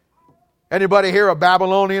 Anybody here a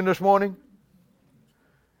Babylonian this morning?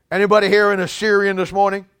 Anybody here an Assyrian this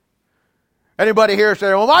morning? Anybody here say,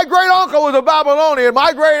 well, my great uncle was a Babylonian,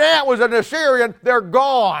 my great aunt was an Assyrian? They're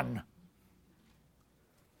gone.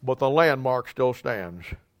 But the landmark still stands.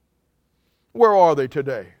 Where are they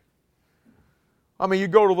today? I mean, you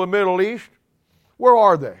go to the Middle East, where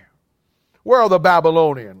are they? Where are the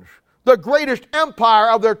Babylonians? The greatest empire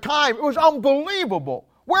of their time. It was unbelievable.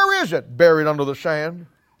 Where is it? Buried under the sand.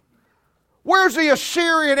 Where's the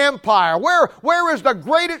Assyrian Empire? Where is the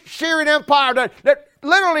greatest Assyrian Empire that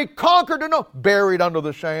literally conquered the north? Buried under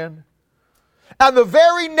the sand. And the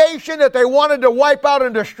very nation that they wanted to wipe out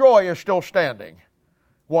and destroy is still standing.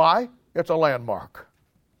 Why? It's a landmark.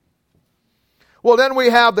 Well, then we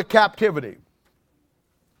have the captivity.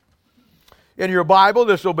 In your Bible,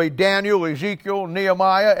 this will be Daniel, Ezekiel,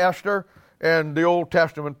 Nehemiah, Esther, and the Old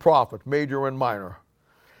Testament prophets, major and minor.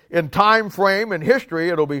 In time frame, in history,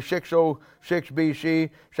 it'll be 606 BC,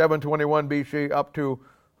 721 BC, up to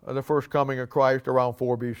the first coming of Christ around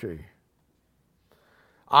 4 BC.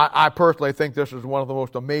 I personally think this is one of the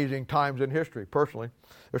most amazing times in history, personally.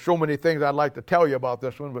 There's so many things I'd like to tell you about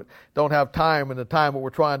this one, but don't have time in the time that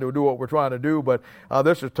we're trying to do what we're trying to do. But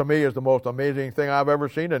this is, to me, is the most amazing thing I've ever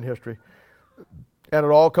seen in history. And it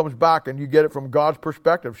all comes back, and you get it from God's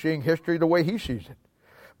perspective, seeing history the way He sees it.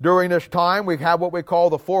 During this time, we have what we call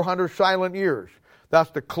the 400 silent years.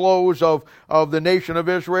 That's the close of the nation of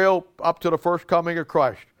Israel up to the first coming of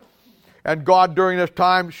Christ. And God during this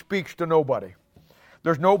time speaks to nobody.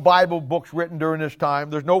 There's no Bible books written during this time.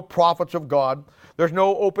 There's no prophets of God. There's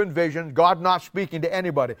no open visions. God's not speaking to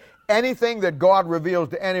anybody. Anything that God reveals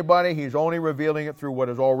to anybody, He's only revealing it through what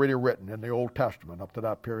is already written in the Old Testament up to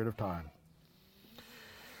that period of time.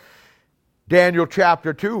 Daniel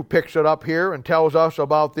chapter 2 picks it up here and tells us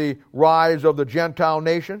about the rise of the Gentile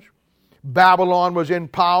nations. Babylon was in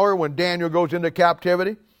power when Daniel goes into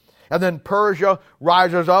captivity. And then Persia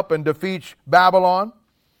rises up and defeats Babylon.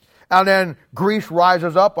 And then Greece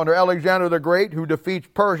rises up under Alexander the Great, who defeats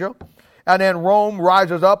Persia. And then Rome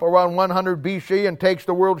rises up around 100 BC and takes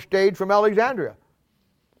the world stage from Alexandria.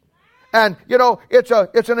 And, you know, it's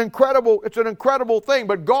an incredible thing.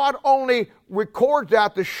 But God only records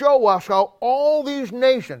that to show us how all these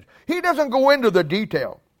nations, He doesn't go into the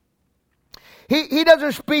detail. He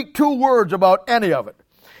doesn't speak two words about any of it.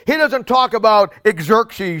 He doesn't talk about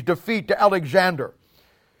Xerxes' defeat to Alexander.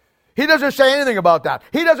 He doesn't say anything about that.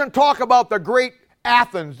 He doesn't talk about the great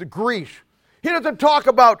Athens, the Greece. He doesn't talk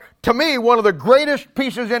about, to me, one of the greatest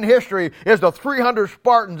pieces in history is the 300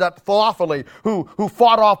 Spartans at Thermopylae who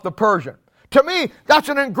fought off the Persian. To me, that's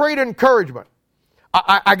a great encouragement.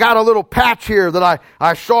 I got a little patch here that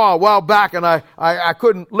I saw a while back, and I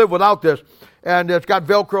couldn't live without this. And it's got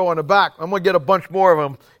Velcro on the back. I'm going to get a bunch more of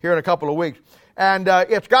them here in a couple of weeks. And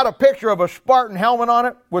it's got a picture of a Spartan helmet on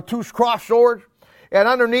it with two crossed swords. And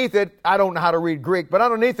underneath it, I don't know how to read Greek, but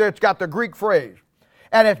underneath it, it's got the Greek phrase.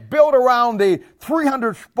 And it's built around the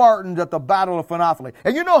 300 Spartans at the Battle of Thermopylae.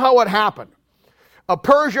 And you know how it happened.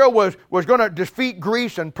 Persia was going to defeat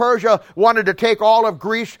Greece, and Persia wanted to take all of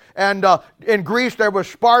Greece. And in Greece, there was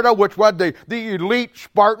Sparta, which was the elite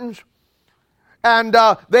Spartans. And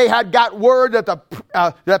they had got word that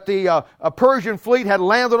the Persian fleet had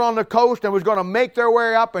landed on the coast and was going to make their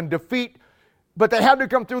way up and defeat. But they had to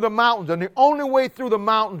come through the mountains. And the only way through the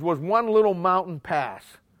mountains was one little mountain pass.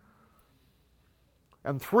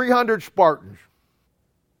 And 300 Spartans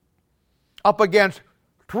up against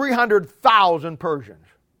 300,000 Persians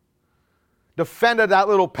defended that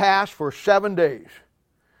little pass for 7 days.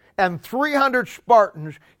 And 300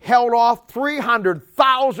 Spartans held off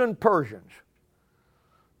 300,000 Persians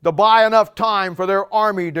to buy enough time for their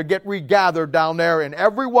army to get regathered down there. And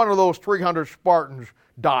every one of those 300 Spartans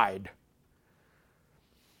died.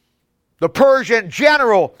 The Persian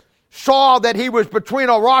general saw that he was between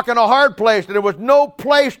a rock and a hard place, and there was no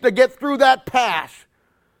place to get through that pass.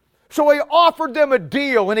 So he offered them a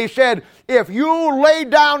deal, and he said, if you lay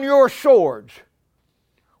down your swords,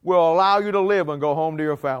 we'll allow you to live and go home to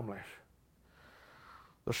your families.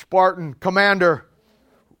 The Spartan commander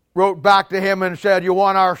wrote back to him and said, you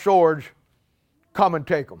want our swords? Come and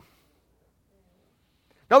take them.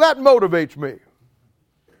 Now that motivates me.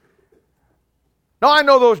 Now, I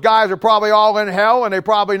know those guys are probably all in hell, and they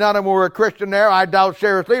probably none of them were a Christian there, I doubt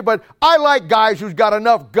seriously, but I like guys who's got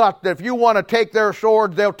enough guts that if you want to take their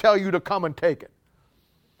swords, they'll tell you to come and take it.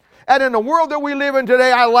 And in the world that we live in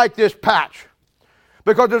today, I like this patch,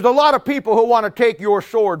 because there's a lot of people who want to take your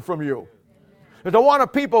sword from you. There's a lot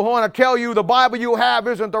of people who want to tell you the Bible you have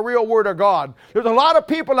isn't the real Word of God. There's a lot of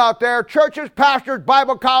people out there, churches, pastors,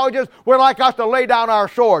 Bible colleges, would like us to lay down our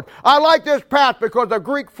sword. I like this patch because the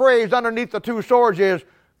Greek phrase underneath the two swords is,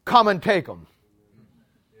 come and take them.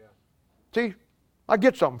 Yeah. See, I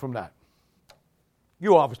get something from that.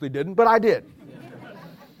 You obviously didn't, but I did.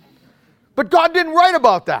 But God didn't write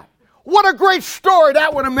about that. What a great story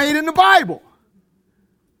that would have made in the Bible.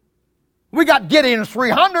 We got Gideon's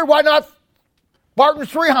 300, why not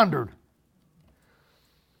Spartan's 300?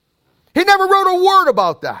 He never wrote a word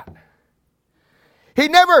about that. He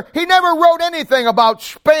never wrote anything about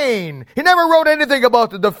Spain. He never wrote anything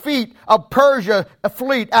about the defeat of Persia, a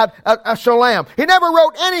fleet at Salam. He never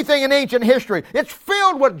wrote anything in ancient history. It's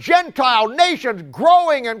filled with Gentile nations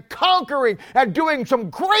growing and conquering and doing some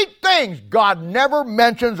great things. God never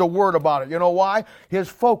mentions a word about it. You know why? His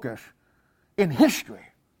focus in history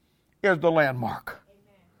is the landmark.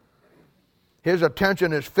 His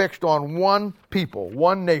attention is fixed on one people,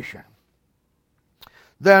 one nation.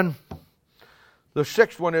 Then the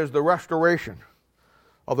sixth one is the restoration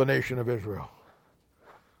of the nation of Israel.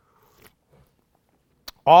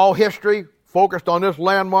 All history focused on this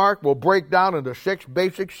landmark will break down into 6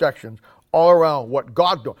 basic sections, all around what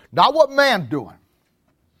God's doing, not what man's doing.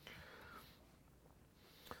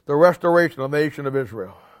 The restoration of the nation of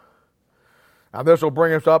Israel. And this will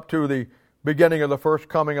bring us up to the beginning of the first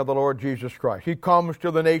coming of the Lord Jesus Christ. He comes to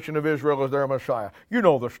the nation of Israel as their Messiah. You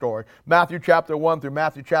know the story. Matthew chapter 1 through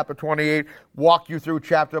Matthew chapter 28 walk you through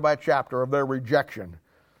chapter by chapter of their rejection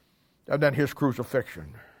and then his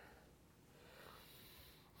crucifixion.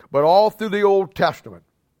 But all through the Old Testament,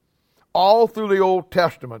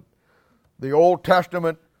 the Old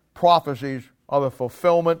Testament prophecies are the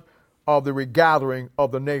fulfillment of the regathering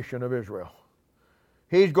of the nation of Israel.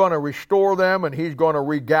 He's going to restore them and he's going to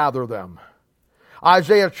regather them.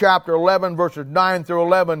 Isaiah chapter 11 verses 9 through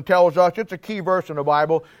 11 tells us, it's a key verse in the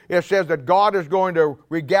Bible, it says that God is going to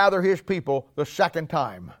regather his people the second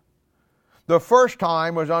time. The first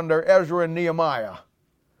time was under Ezra and Nehemiah.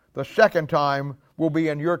 The second time will be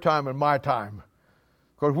in your time and my time.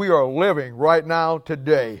 Because we are living right now,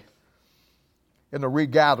 today, in the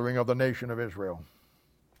regathering of the nation of Israel.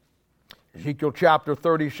 Ezekiel chapter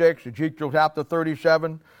 36, Ezekiel chapter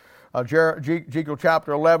 37, Ezekiel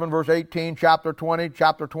chapter 11, verse 18, chapter 20,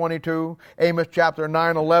 chapter 22, Amos chapter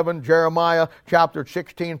 9, 11, Jeremiah chapter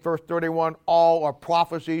 16, verse 31, all are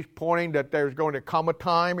prophecies pointing that there's going to come a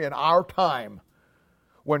time in our time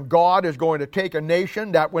when God is going to take a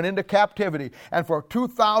nation that went into captivity and for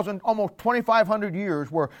 2,000, almost 2,500 years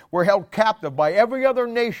were held captive by every other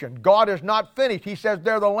nation. God is not finished. He says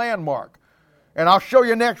they're the landmark. And I'll show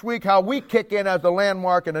you next week how we kick in as the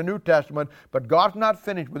landmark in the New Testament, but God's not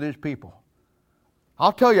finished with his people.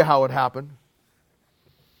 I'll tell you how it happened.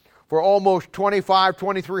 For almost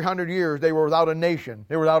 2,300 years, they were without a nation.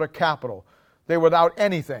 They were without a capital. They were without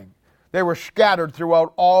anything. They were scattered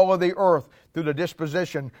throughout all of the earth through the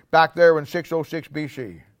disposition back there in 606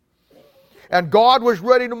 BC. And God was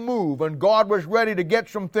ready to move, and God was ready to get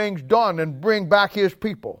some things done and bring back his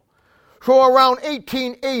people. So around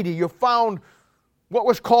 1880, you found what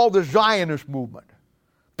was called the Zionist movement.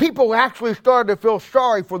 People actually started to feel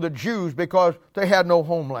sorry for the Jews because they had no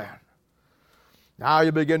homeland. Now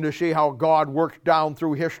you begin to see how God works down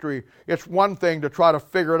through history. It's one thing to try to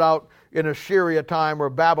figure it out in Assyria time or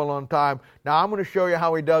Babylon time. Now I'm going to show you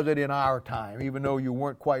how he does it in our time, even though you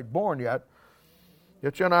weren't quite born yet.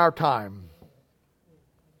 It's in our time.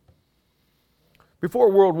 Before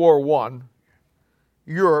World War I,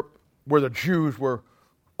 Europe, where the Jews were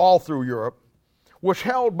all through Europe, was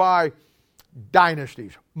held by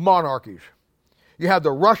dynasties, monarchies. You had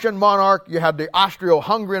the Russian monarch, you had the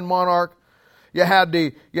Austro-Hungarian monarch, you had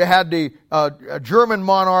the German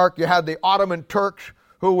monarch, you had the Ottoman Turks,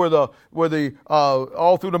 who were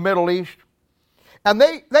all through the Middle East. And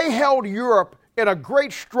they held Europe in a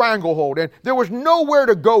great stranglehold, and there was nowhere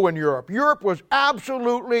to go in Europe. Europe was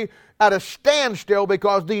absolutely at a standstill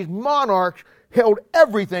because these monarchs held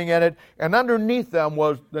everything in it, and underneath them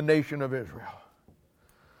was the nation of Israel.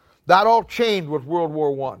 That all changed with World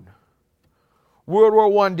War I. World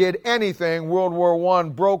War I did anything. World War I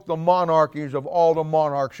broke the monarchies of all the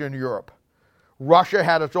monarchs in Europe. Russia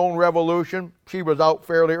had its own revolution. She was out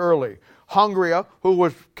fairly early. Hungary, who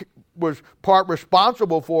was part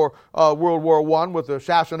responsible for World War I with the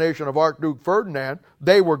assassination of Archduke Ferdinand,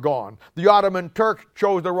 they were gone. The Ottoman Turks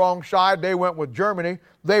chose the wrong side. They went with Germany.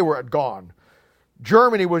 They were gone.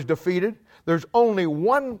 Germany was defeated. There's only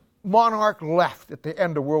one monarch left at the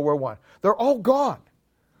end of World War I. They're all gone.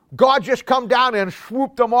 God just come down and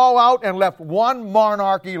swooped them all out and left one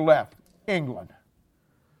monarchy left, England.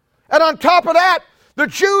 And on top of that, the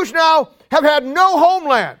Jews now have had no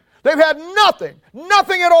homeland. They've had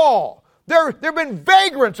nothing at all. They've been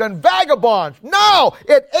vagrants and vagabonds. Now,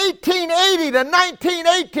 at 1880 to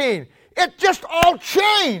 1918, it just all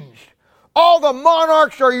changed. All the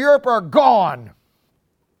monarchs of Europe are gone.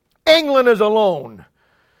 England is alone.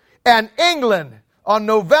 And England, on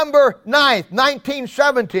November 9th,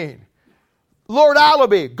 1917, Lord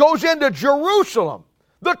Allaby goes into Jerusalem.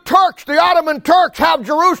 The Turks, the Ottoman Turks, have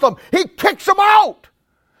Jerusalem. He kicks them out.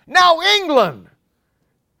 Now England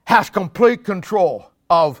has complete control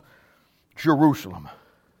of Jerusalem.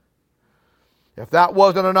 If that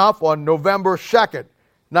wasn't enough, on November 2nd,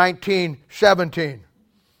 1917,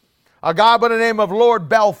 a guy by the name of Lord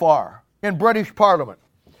Balfour in British Parliament,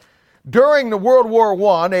 during the World War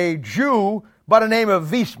I, a Jew by the name of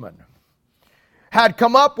Weizmann had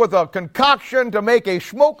come up with a concoction to make a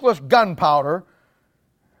smokeless gunpowder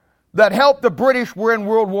that helped the British win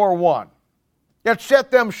World War I. It set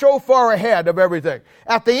them so far ahead of everything.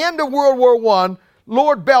 At the end of World War I,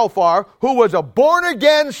 Lord Balfour, who was a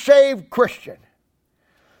born-again saved Christian,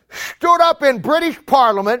 stood up in British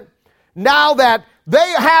Parliament now that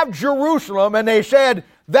they have Jerusalem, and they said,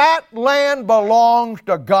 That land belongs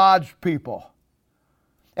to God's people.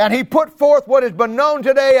 And he put forth what has been known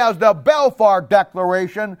today as the Balfour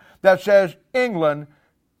Declaration that says England,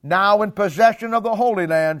 now in possession of the Holy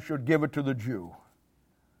Land, should give it to the Jew.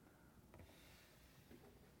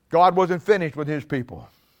 God wasn't finished with his people.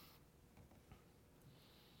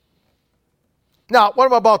 Now, what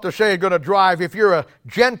I'm about to say is going to drive, if you're a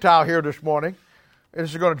Gentile here this morning, this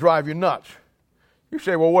is going to drive you nuts. You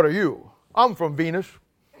say, well, what are you? I'm from Venus.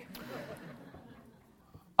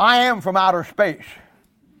 I am from outer space.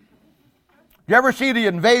 You ever see the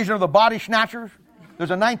Invasion of the Body Snatchers? There's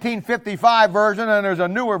a 1955 version and there's a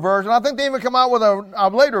newer version. I think they even come out with a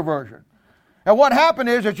later version. And what happened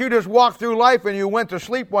is that you just walked through life and you went to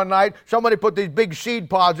sleep one night. Somebody put these big seed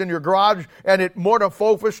pods in your garage and it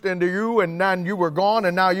metamorphosed into you, and then you were gone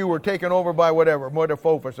and now you were taken over by whatever.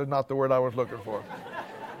 Metamorphosis is not the word I was looking for.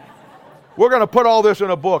 We're going to put all this in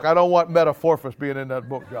a book. I don't want metamorphosis being in that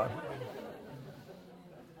book, John.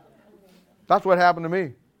 That's what happened to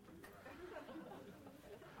me.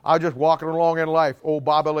 I was just walking along in life. Old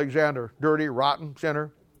Bob Alexander, dirty, rotten,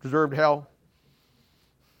 sinner, deserved hell.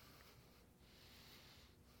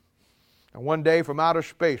 And one day from outer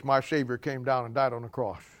space, my Savior came down and died on the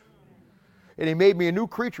cross. And he made me a new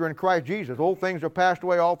creature in Christ Jesus. Old things have passed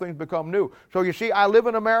away, all things become new. So you see, I live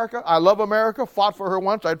in America. I love America. Fought for her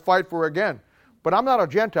once. I'd fight for her again. But I'm not a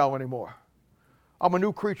Gentile anymore. I'm a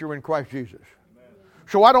new creature in Christ Jesus.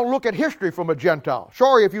 So I don't look at history from a Gentile.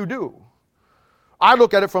 Sorry if you do. I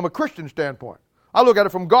look at it from a Christian standpoint. I look at it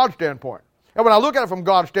from God's standpoint. And when I look at it from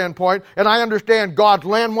God's standpoint, and I understand God's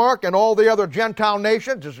landmark and all the other Gentile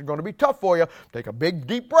nations, this is going to be tough for you. Take a big,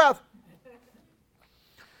 deep breath.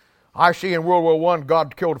 I see in World War I,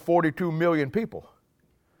 God killed 42 million people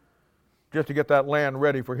just to get that land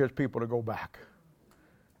ready for his people to go back.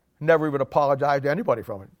 Never even apologized to anybody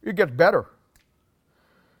from it. It gets better.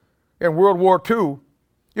 In World War II,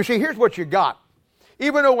 you see, here's what you got.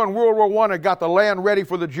 Even though in World War I it got the land ready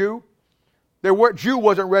for the Jew, Jew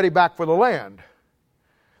wasn't ready back for the land.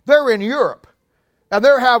 They're in Europe, and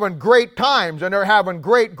they're having great times, and they're having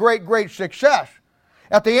great success.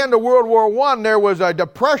 At the end of World War I, there was a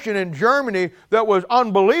depression in Germany that was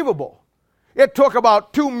unbelievable. It took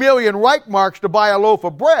about 2 million Reichmarks to buy a loaf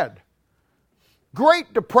of bread.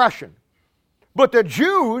 Great depression. But the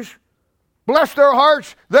Jews, bless their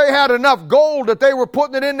hearts, they had enough gold that they were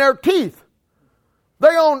putting it in their teeth.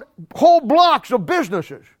 They owned whole blocks of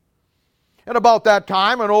businesses. And about that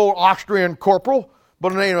time, an old Austrian corporal by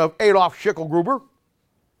the name of Adolf Schicklgruber,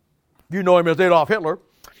 you know him as Adolf Hitler,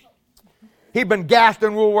 he'd been gassed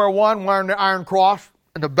in World War I wearing the Iron Cross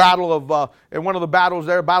in the battle of, in one of the battles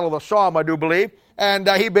there, Battle of the Somme, I do believe. And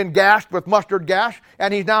he'd been gassed with mustard gas,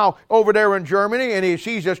 and he's now over there in Germany, and he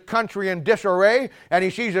sees this country in disarray, and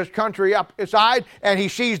he sees this country up aside, and he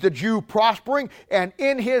sees the Jew prospering, and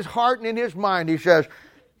in his heart and in his mind he says,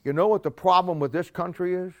 you know what the problem with this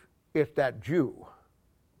country is? It's that Jew.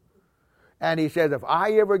 And he says, if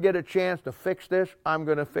I ever get a chance to fix this, I'm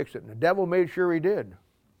going to fix it. And the devil made sure he did.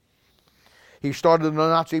 He started the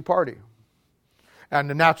Nazi Party. And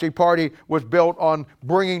the Nazi Party was built on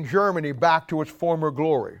bringing Germany back to its former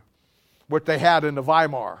glory, which they had in the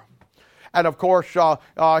Weimar. And of course,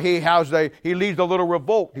 he leads a little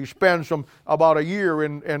revolt. He spends about a year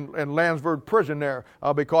in Landsberg prison there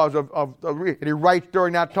because and he writes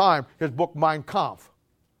during that time his book Mein Kampf.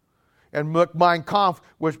 And Mein Kampf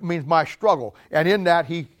means my struggle. And in that,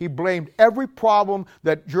 he blamed every problem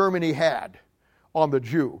that Germany had on the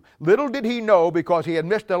Jew. Little did he know, because he had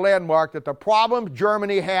missed a landmark, that the problem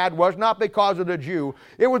Germany had was not because of the Jew.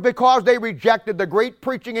 It was because they rejected the great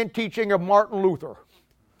preaching and teaching of Martin Luther.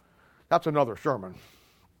 That's another sermon.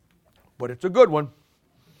 But it's a good one.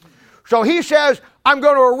 So he says, I'm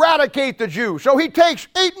going to eradicate the Jew. So he takes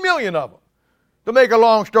 8 million of them. To make a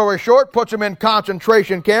long story short, puts them in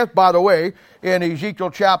concentration camps. By the way, in Ezekiel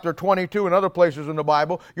chapter 22 and other places in the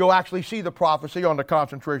Bible, you'll actually see the prophecy on the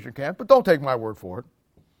concentration camp, but don't take my word for it.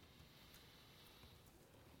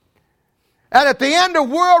 And at the end of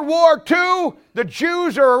World War II, the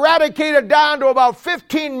Jews are eradicated down to about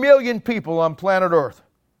 15 million people on planet Earth.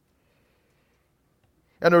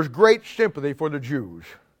 And there's great sympathy for the Jews.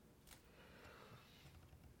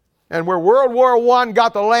 And where World War I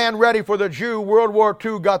got the land ready for the Jew, World War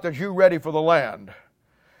II got the Jew ready for the land.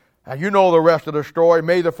 And you know the rest of the story.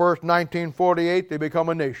 May the 1st, 1948, they become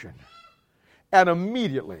a nation. And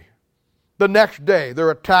immediately, the next day,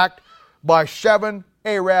 they're attacked by 7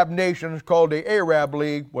 Arab nations called the Arab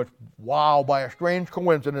League, which, wow, by a strange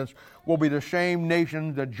coincidence, will be the same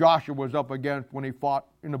nations that Joshua was up against when he fought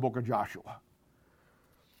in the book of Joshua.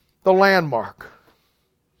 The landmark.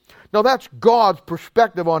 Now that's God's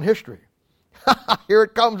perspective on history. Here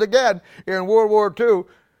it comes again. In World War II,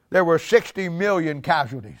 there were 60 million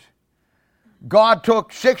casualties. God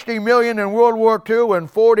took 60 million in World War II and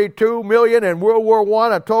 42 million in World War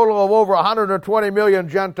I, a total of over 120 million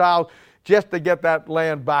Gentiles, just to get that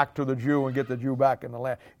land back to the Jew and get the Jew back in the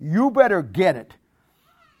land. You better get it.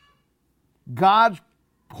 God's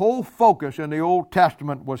whole focus in the Old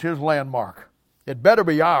Testament was his landmark. It better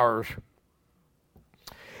be ours.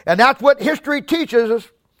 And that's what history teaches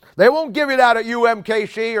us. They won't give you that at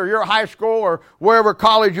UMKC or your high school or wherever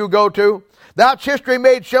college you go to. That's history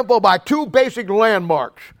made simple by two basic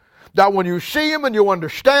landmarks. That when you see them and you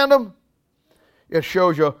understand them, it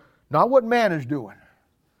shows you not what man is doing,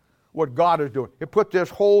 what God is doing. It puts this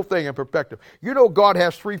whole thing in perspective. You know God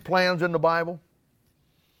has 3 plans in the Bible?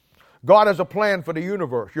 God has a plan for the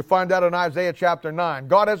universe. You find that in Isaiah chapter 9.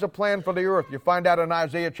 God has a plan for the earth. You find that in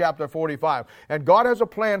Isaiah chapter 45. And God has a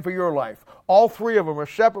plan for your life. All 3 of them are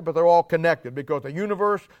separate, but they're all connected because the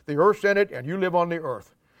universe, the earth's in it, and you live on the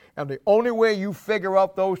earth. And the only way you figure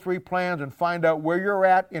out those 3 plans and find out where you're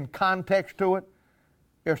at in context to it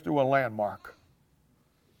is through a landmark.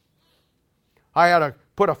 I had to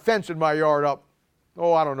put a fence in my yard up,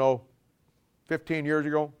 15 years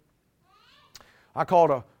ago. I called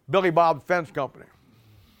a Billy Bob Fence Company.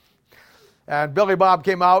 And Billy Bob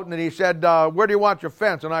came out and he said, where do you want your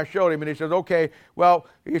fence? And I showed him and he says, okay, well,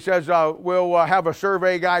 he says, we'll have a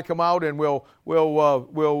survey guy come out and we'll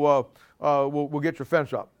get your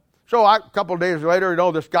fence up. So a couple of days later,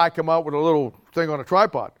 this guy come out with a little thing on a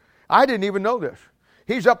tripod. I didn't even know this.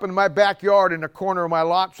 He's up in my backyard in the corner of my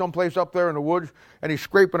lot, someplace up there in the woods, and he's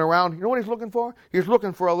scraping around. You know what he's looking for? He's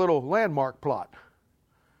looking for a little landmark plot.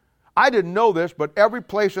 I didn't know this, but every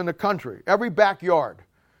place in the country, every backyard,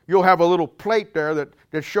 you'll have a little plate there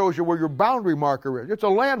that shows you where your boundary marker is. It's a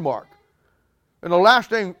landmark. And the last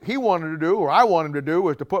thing he wanted to do, or I wanted him to do,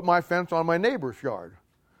 was to put my fence on my neighbor's yard.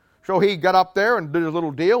 So he got up there and did his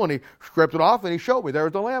little deal, and he stripped it off, and he showed me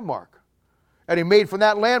there's the landmark. And he made from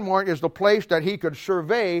that landmark is the place that he could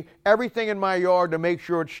survey everything in my yard to make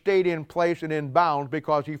sure it stayed in place and in bounds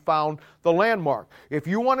because he found the landmark. If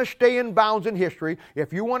you want to stay in bounds in history,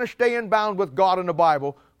 if you want to stay in bounds with God in the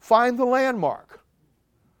Bible, find the landmark.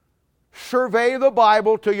 Survey the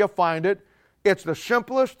Bible till you find it. It's the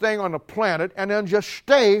simplest thing on the planet, and then just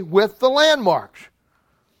stay with the landmarks.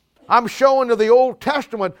 I'm showing to the Old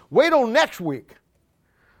Testament. Wait till next week.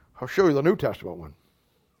 I'll show you the New Testament one.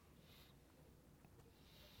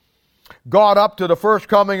 God, up to the first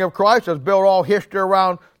coming of Christ, has built all history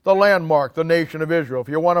around the landmark, the nation of Israel. If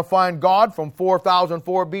you want to find God from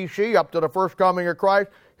 4004 BC up to the first coming of Christ,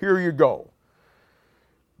 here you go.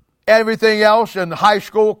 Everything else in high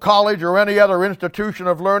school, college, or any other institution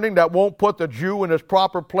of learning that won't put the Jew in his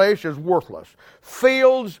proper place is worthless.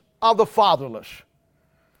 Fields of the fatherless.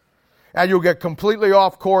 And you'll get completely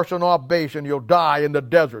off course and off base, and you'll die in the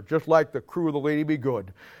desert, just like the crew of the Lady Be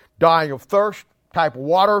Good. Dying of thirst, type of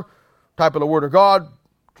water, type of the Word of God,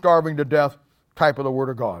 starving to death, type of the Word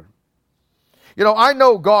of God. I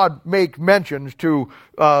know God makes mentions to,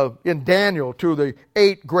 in Daniel, to the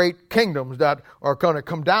 8 great kingdoms that are going to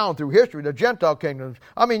come down through history, the Gentile kingdoms.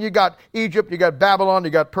 I mean, you got Egypt, you got Babylon, you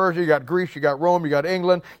got Persia, you got Greece, you got Rome, you got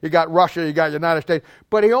England, you got Russia, you got United States.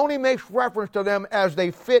 But he only makes reference to them as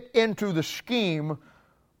they fit into the scheme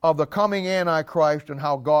of the coming Antichrist and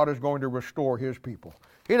how God is going to restore his people.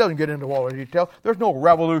 He doesn't get into all the details. There's no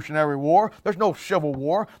revolutionary war. There's no civil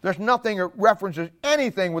war. There's nothing that references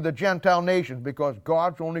anything with the Gentile nations because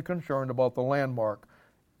God's only concerned about the landmark,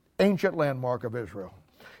 ancient landmark of Israel.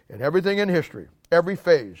 And everything in history, every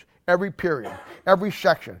phase, every period, every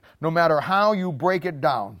section, no matter how you break it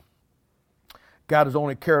down, God has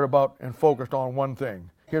only cared about and focused on one thing,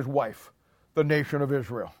 his wife, the nation of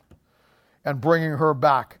Israel, and bringing her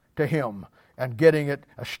back to him and getting it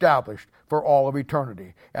established for all of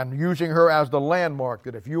eternity, and using her as the landmark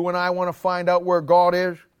that if you and I want to find out where God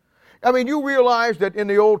is, I mean, you realize that in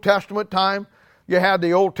the Old Testament time, you had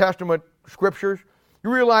the Old Testament scriptures.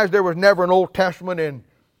 You realize there was never an Old Testament in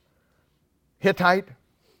Hittite,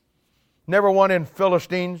 never one in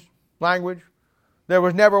Philistines language. There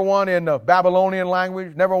was never one in the Babylonian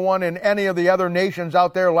language, never one in any of the other nations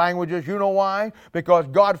out there languages. You know why? Because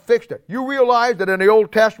God fixed it. You realize that in the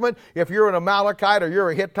Old Testament, if you're an Amalekite or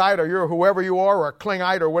you're a Hittite or you're whoever you are, or a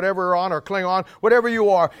Klingite or whatever you're on, or Klingon, whatever you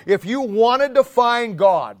are, if you wanted to find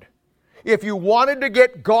God, if you wanted to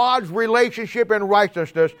get God's relationship and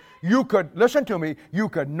righteousness, you could, listen to me, you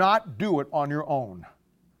could not do it on your own.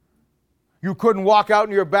 You couldn't walk out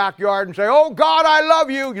in your backyard and say, oh God, I love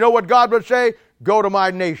you. You know what God would say? Go to my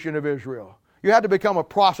nation of Israel. You had to become a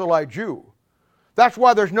proselyte Jew. That's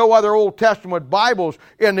why there's no other Old Testament Bibles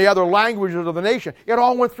in the other languages of the nation. It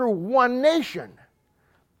all went through one nation,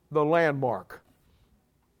 the landmark.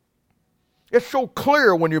 It's so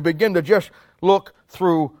clear when you begin to just look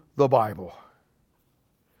through the Bible.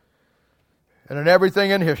 And in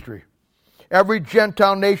everything in history, every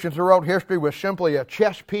Gentile nation throughout history was simply a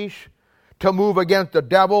chess piece to move against the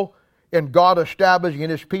devil in God establishing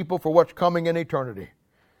His people for what's coming in eternity.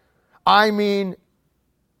 I mean,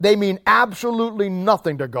 they mean absolutely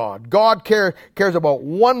nothing to God. God cares about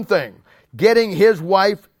one thing, getting His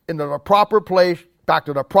wife into the proper place, back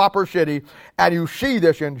to the proper city. And you see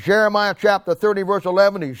this in Jeremiah chapter 30, verse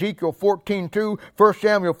 11, Ezekiel 14:2, 1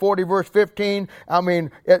 Samuel 40, verse 15.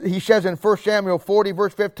 He says in 1 Samuel 40,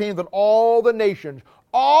 verse 15, that all the nations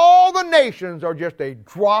are just a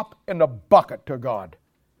drop in the bucket to God.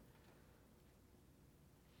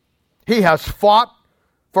 He has fought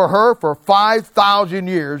for her for 5,000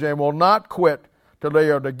 years and will not quit till they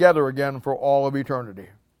are together again for all of eternity.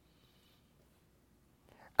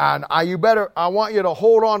 And I want you to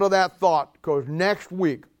hold on to that thought, because next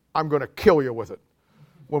week I'm going to kill you with it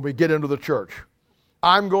when we get into the church.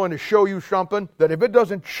 I'm going to show you something that if it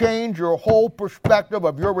doesn't change your whole perspective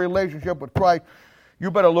of your relationship with Christ, you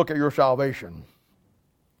better look at your salvation.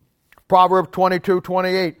 Proverbs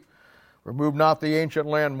 22:28, remove not the ancient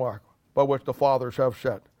landmark, but which the fathers have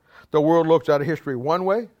set. The world looks at history one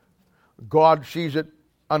way, God sees it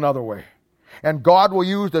another way. And God will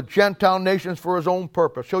use the Gentile nations for His own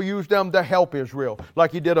purpose. He'll use them to help Israel,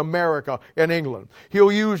 like He did America and England.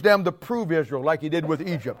 He'll use them to prove Israel, like He did with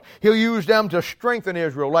Egypt. He'll use them to strengthen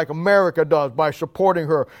Israel, like America does, by supporting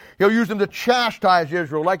her. He'll use them to chastise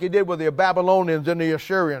Israel, like He did with the Babylonians and the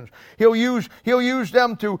Assyrians. He'll use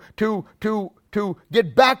them to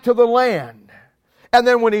get back to the land. And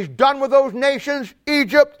then when He's done with those nations,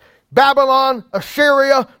 Egypt, Babylon,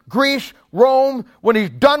 Assyria, Greece, Rome, when He's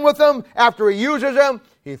done with them, after He uses them,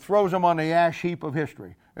 He throws them on the ash heap of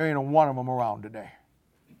history. There ain't a one of them around today.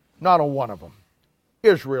 Not a one of them.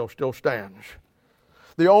 Israel still stands.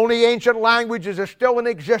 The only ancient language that is still in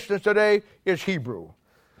existence today is Hebrew.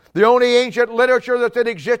 The only ancient literature that's in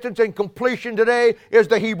existence and completion today is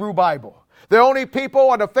the Hebrew Bible. The only people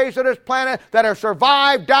on the face of this planet that have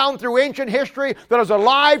survived down through ancient history, that is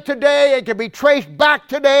alive today and can be traced back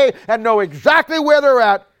today and know exactly where they're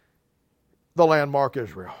at, the landmark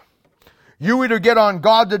Israel. You either get on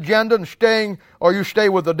God's agenda or you stay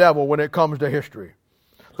with the devil when it comes to history.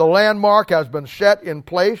 The landmark has been set in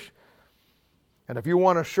place, and if you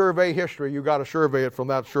want to survey history, you've got to survey it from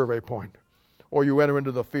that survey point, or you enter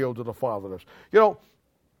into the fields of the fatherless. You know,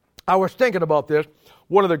 I was thinking about this.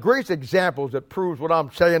 One of the greatest examples that proves what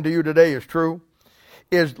I'm saying to you today is true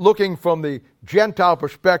is looking from the Gentile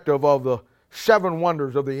perspective of the 7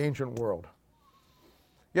 wonders of the ancient world.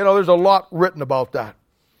 You know, there's a lot written about that.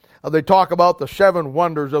 They talk about the 7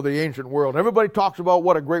 wonders of the ancient world. Everybody talks about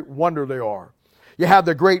what a great wonder they are. You have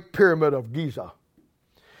the Great Pyramid of Giza.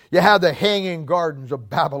 You have the Hanging Gardens of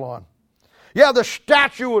Babylon. You have the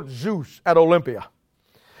statue of Zeus at Olympia.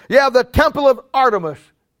 You have the Temple of Artemis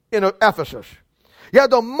in Ephesus. You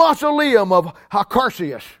had the Mausoleum of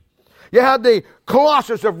Hyrcanus. You had the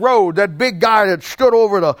Colossus of Rhodes, that big guy that stood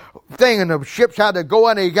over the thing and the ships had to go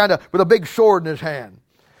in with a big sword in his hand.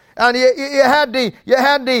 And you had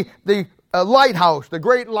the lighthouse, the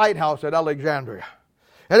great lighthouse at Alexandria.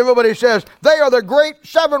 And everybody says, they are the great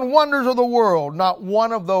 7 wonders of the world. Not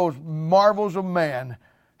one of those marvels of man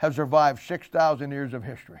has survived 6,000 years of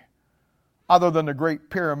history, other than the Great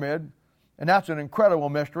Pyramid. And that's an incredible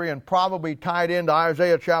mystery and probably tied into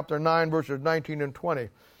Isaiah chapter 9, verses 19 and 20.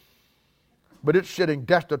 But it's sitting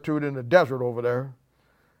destitute in the desert over there.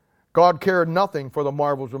 God cared nothing for the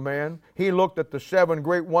marvels of man. He looked at the 7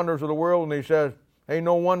 great wonders of the world and He says, ain't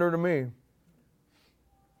no wonder to me.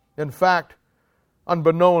 In fact,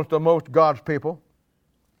 unbeknownst to most God's people,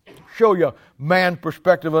 show you man's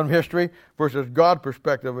perspective of history versus God's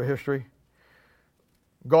perspective of history.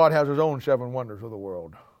 God has His own 7 wonders of the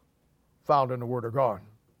world, found in the Word of God.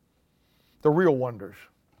 The real wonders.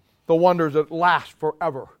 The wonders that last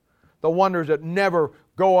forever. The wonders that never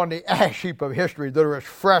go on the ash heap of history, that are as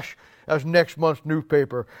fresh as next month's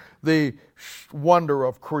newspaper. The wonder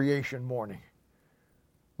of creation morning.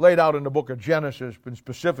 Laid out in the book of Genesis, and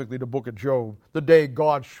specifically the book of Job. The day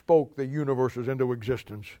God spoke the universes into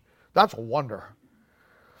existence. That's a wonder.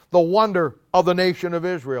 The wonder of the nation of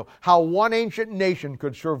Israel. How one ancient nation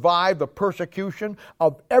could survive the persecution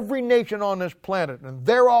of every nation on this planet. And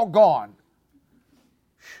they're all gone.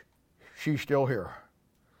 She's still here.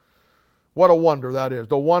 What a wonder that is.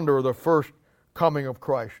 The wonder of the first coming of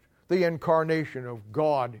Christ. The incarnation of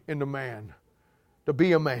God into man. To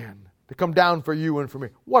be a man. to come down for you and for me.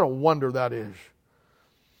 What a wonder that is.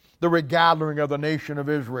 The regathering of the nation of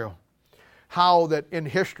Israel. How that in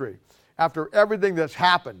history, after everything that's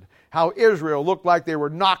happened, how Israel looked like they were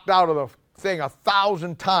knocked out of the thing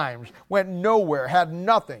 1,000 times, went nowhere, had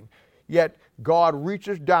nothing. Yet God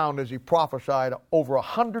reaches down as he prophesied over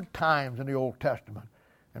 100 times in the Old Testament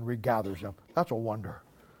and regathers them. That's a wonder.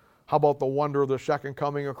 How about the wonder of the second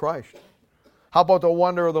coming of Christ? How about the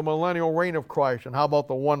wonder of the millennial reign of Christ? And how about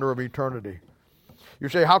the wonder of eternity? You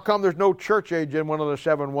say, how come there's no church age in one of the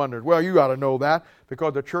seven wonders? Well, you ought to know that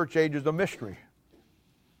because the church age is a mystery.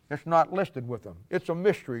 It's not listed with them. It's a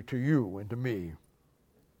mystery to you and to me.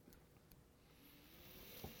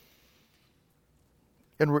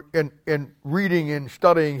 In reading and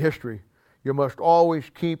studying history, you must always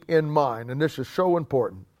keep in mind, and this is so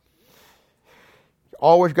important,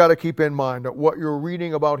 always got to keep in mind that what you're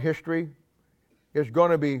reading about history is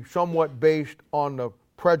going to be somewhat based on the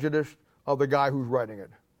prejudice of the guy who's writing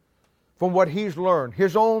it. From what he's learned,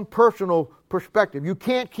 his own personal perspective. You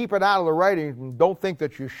can't keep it out of the writings and don't think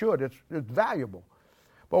that you should. It's valuable.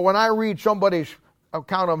 But when I read somebody's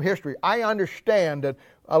account of history, I understand that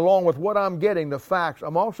along with what I'm getting, the facts,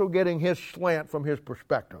 I'm also getting his slant from his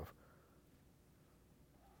perspective.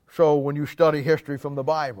 So when you study history from the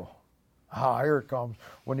Bible, here it comes.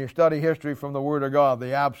 When you study history from the Word of God,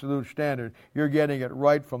 the absolute standard, you're getting it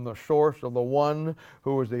right from the source of the one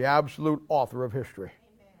who is the absolute author of history.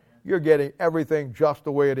 You're getting everything just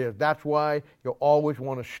the way it is. That's why you always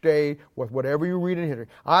want to stay with whatever you read in history.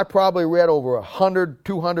 I probably read over 100,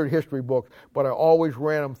 200 history books, but I always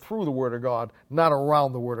ran them through the Word of God, not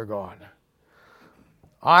around the Word of God.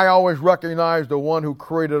 I always recognize the one who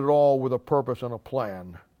created it all with a purpose and a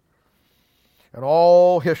plan. And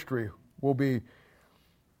all history will be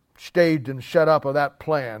staged and set up of that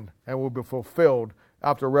plan and will be fulfilled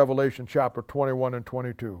after Revelation chapter 21 and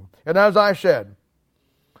 22. And as I said,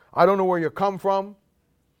 I don't know where you come from.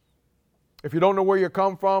 If you don't know where you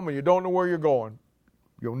come from and you don't know where you're going,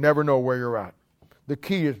 you'll never know where you're at. The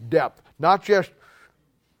key is depth, not just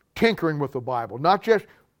tinkering with the Bible, not just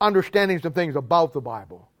understanding some things about the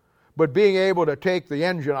Bible, but being able to take the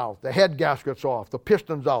engine out, the head gaskets off, the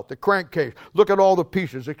pistons out, the crankcase, look at all the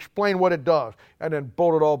pieces, explain what it does, and then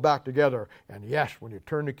bolt it all back together. And yes, when you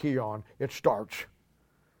turn the key on, it starts.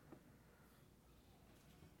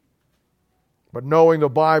 But knowing the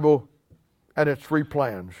Bible and its three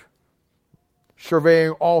plans,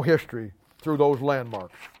 surveying all history through those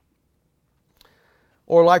landmarks.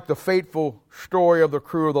 Or like the fateful story of the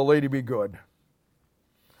crew of the Lady Be Good.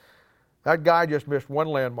 That guy just missed one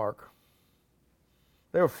landmark.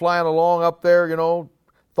 They were flying along up there,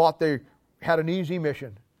 thought they had an easy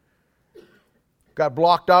mission. Got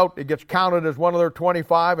blocked out. It gets counted as one of their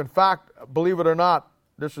 25. In fact, believe it or not,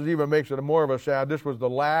 this even makes it more of a sad. This was the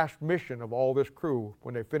last mission of all this crew.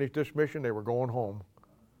 When they finished this mission, they were going home.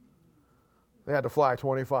 They had to fly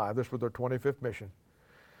 25. This was their 25th mission.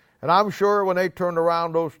 And I'm sure when they turned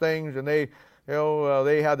around those things and they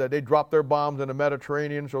dropped their bombs in the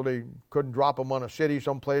Mediterranean so they couldn't drop them on a city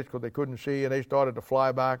someplace because they couldn't see, and they started to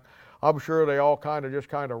fly back. I'm sure they all kind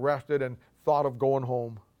of rested and thought of going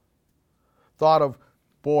home. Thought of,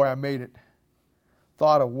 boy, I made it.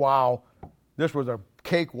 Thought of, wow, this was a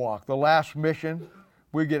cakewalk. The last mission,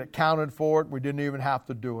 we get accounted for it. We didn't even have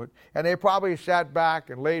to do it. And they probably sat back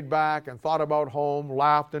and laid back and thought about home,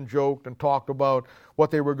 laughed and joked and talked about what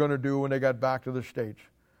they were going to do when they got back to the States.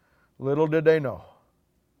 Little did they know,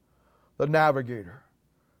 the navigator,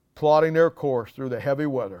 plotting their course through the heavy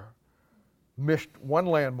weather, missed one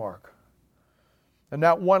landmark. And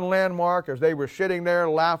that one landmark, as they were sitting there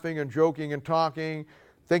laughing and joking and talking,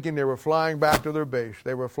 thinking they were flying back to their base,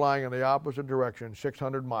 they were flying in the opposite direction,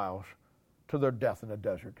 600 miles, to their death in the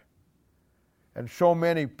desert. And so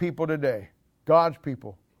many people today, God's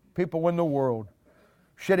people in the world,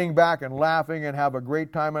 sitting back and laughing and have a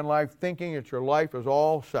great time in life, thinking that your life is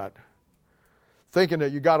all set. Thinking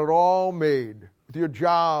that you got it all made with your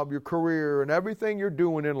job, your career, and everything you're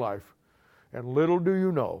doing in life. And little do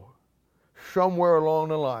you know, somewhere along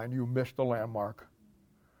the line you missed the landmark.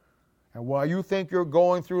 And while you think you're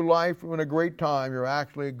going through life in a great time, you're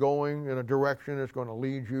actually going in a direction that's going to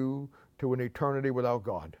lead you to an eternity without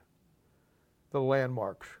God. The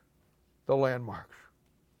landmarks. The landmarks.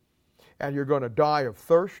 And you're going to die of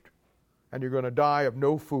thirst, and you're going to die of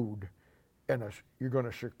no food. And you're going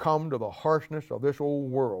to succumb to the harshness of this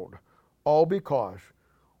old world, all because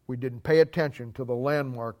we didn't pay attention to the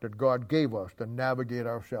landmark that God gave us to navigate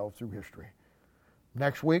ourselves through history.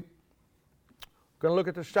 Next week, we're going to look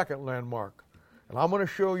at the second landmark, and I'm going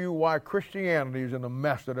to show you why Christianity is in the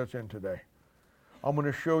mess that it's in today. I'm going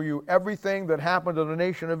to show you everything that happened to the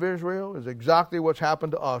nation of Israel is exactly what's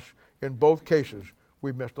happened to us. In both cases,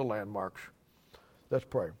 we missed the landmarks. Let's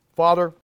pray. Father,